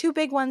issue. The two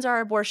big ones are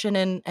abortion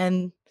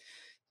and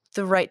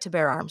the right to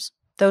bear arms.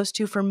 Those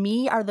two, for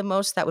me, are the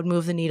most that would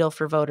move the needle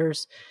for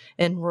voters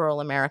in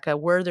rural America,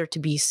 were there to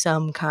be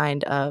some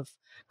kind of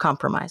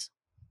compromise.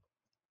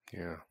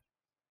 Yeah.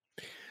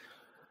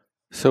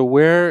 So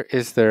where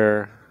is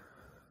there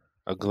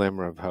a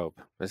glimmer of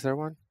hope? Is there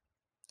one?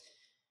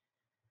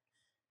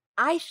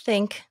 I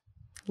think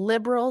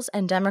liberals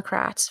and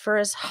Democrats, for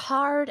as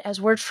hard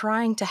as we're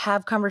trying to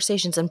have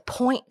conversations and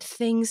point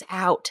things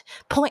out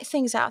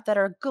that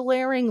are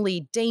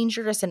glaringly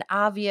dangerous and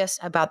obvious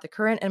about the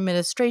current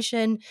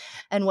administration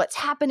and what's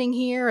happening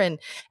here, and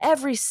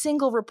every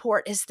single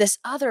report is this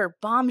other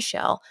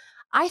bombshell,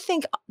 I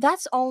think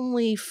that's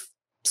only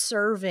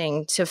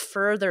serving to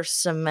further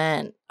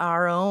cement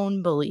our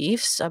own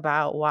beliefs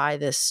about why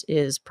this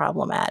is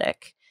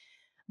problematic.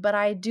 But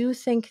I do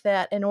think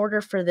that in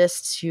order for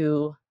this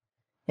to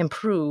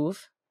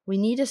improve, we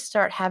need to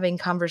start having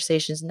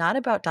conversations not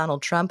about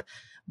Donald Trump,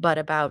 but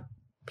about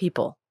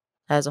people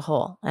as a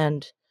whole,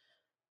 and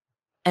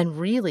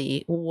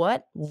really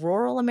what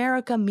rural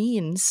America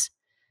means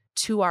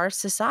to our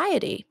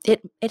society.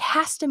 It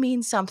has to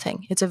mean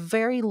something. It's a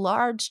very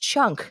large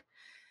chunk,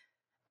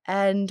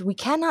 and we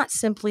cannot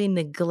simply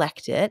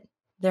neglect it.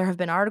 There have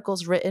been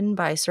articles written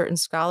by certain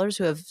scholars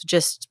who have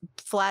just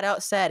flat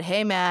out said,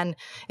 hey, man,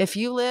 if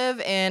you live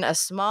in a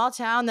small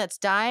town that's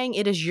dying,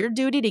 it is your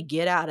duty to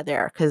get out of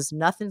there because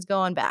nothing's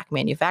going back.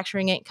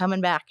 Manufacturing ain't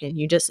coming back, and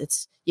you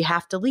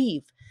have to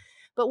leave.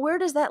 But where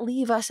does that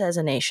leave us as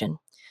a nation?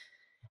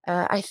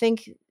 I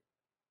think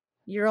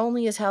you're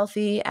only as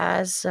healthy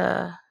as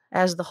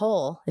the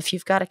whole. If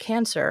you've got a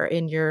cancer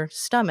in your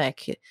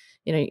stomach,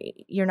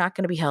 you're not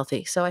going to be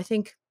healthy. So I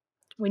think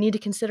we need to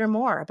consider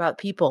more about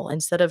people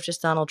instead of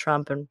just Donald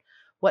Trump, and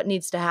what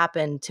needs to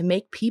happen to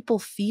make people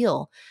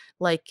feel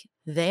like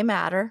they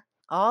matter.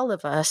 All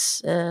of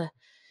us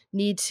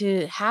need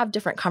to have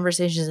different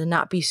conversations and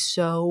not be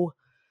so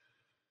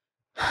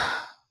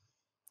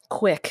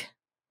quick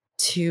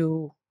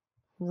to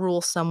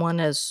rule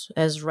someone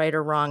as right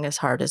or wrong as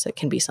hard as it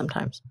can be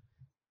sometimes.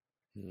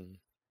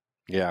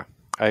 Yeah,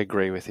 I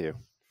agree with you.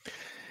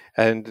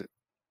 And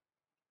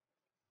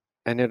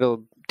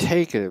it'll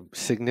take a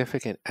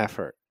significant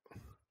effort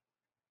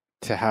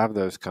to have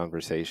those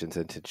conversations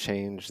and to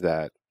change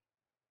that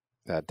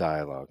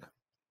dialogue.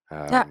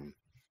 Yeah.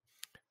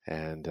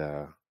 And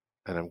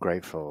I'm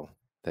grateful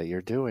that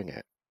you're doing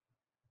it.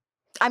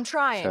 I'm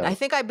trying. So. I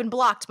think I've been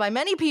blocked by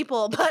many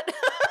people, but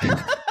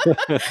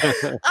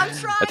I'm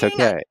trying. That's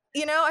okay.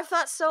 I've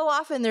thought so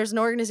often there's an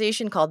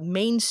organization called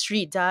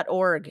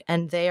mainstreet.org,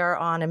 and they are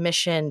on a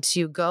mission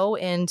to go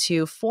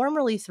into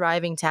formerly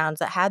thriving towns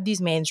that had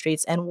these main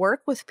streets and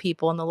work with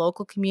people in the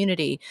local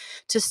community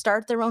to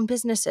start their own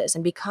businesses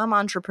and become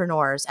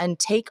entrepreneurs and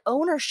take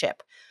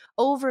ownership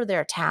over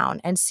their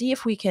town and see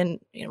if we can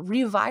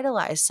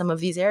revitalize some of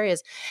these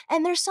areas.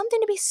 And there's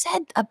something to be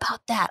said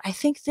about that. I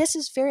think this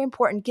is very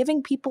important,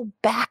 giving people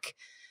back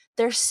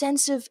their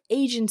sense of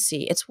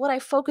agency. It's what I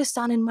focused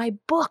on in my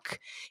book.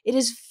 It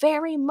is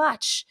very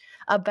much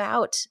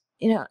about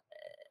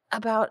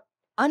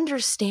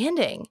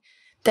understanding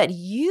that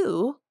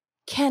you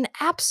can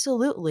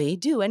absolutely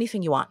do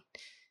anything you want.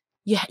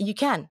 Yeah, you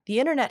can. The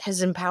internet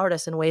has empowered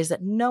us in ways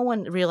that no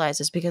one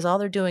realizes because all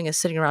they're doing is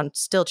sitting around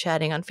still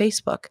chatting on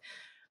Facebook.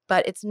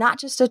 But it's not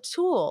just a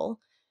tool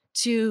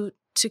to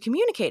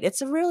communicate.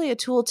 It's really a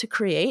tool to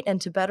create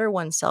and to better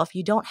oneself.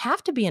 You don't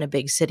have to be in a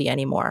big city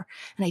anymore.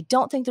 And I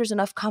don't think there's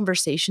enough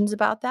conversations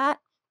about that.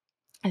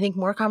 I think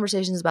more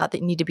conversations about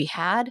that need to be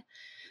had.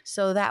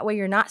 So that way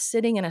you're not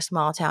sitting in a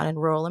small town in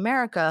rural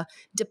America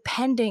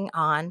depending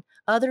on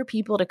other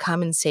people to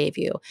come and save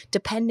you,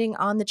 depending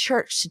on the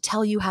church to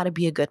tell you how to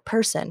be a good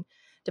person,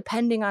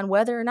 depending on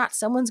whether or not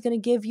someone's going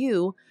to give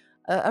you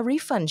a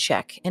refund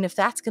check and if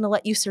that's going to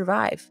let you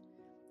survive.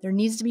 There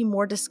needs to be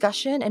more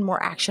discussion and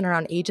more action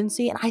around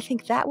agency. And I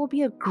think that will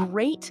be a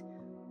great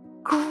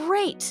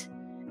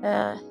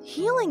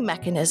healing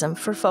mechanism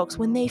for folks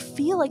when they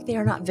feel like they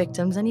are not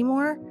victims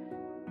anymore.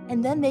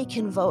 And then they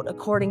can vote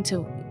according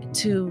to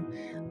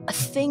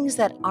things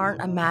that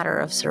aren't a matter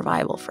of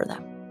survival for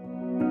them.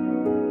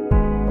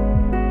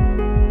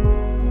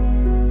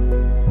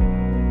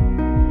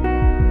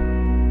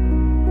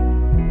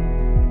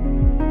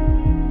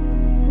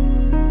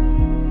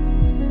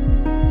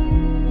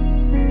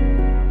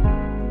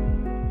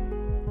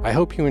 I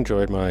hope you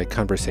enjoyed my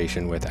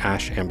conversation with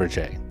Ash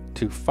Ambirge.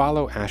 To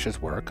follow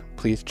Ash's work,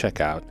 please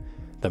check out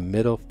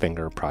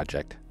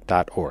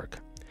themiddlefingerproject.org.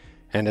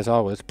 And as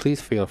always, please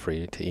feel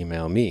free to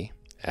email me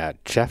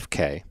at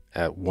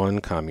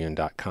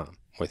jeffk@onecommune.com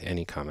with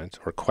any comments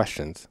or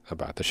questions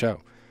about the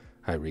show.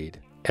 I read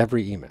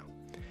every email.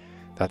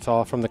 That's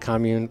all from the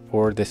Commune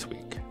for this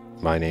week.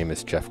 My name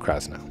is Jeff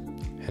Krasno,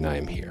 and I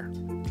am here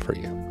for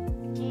you.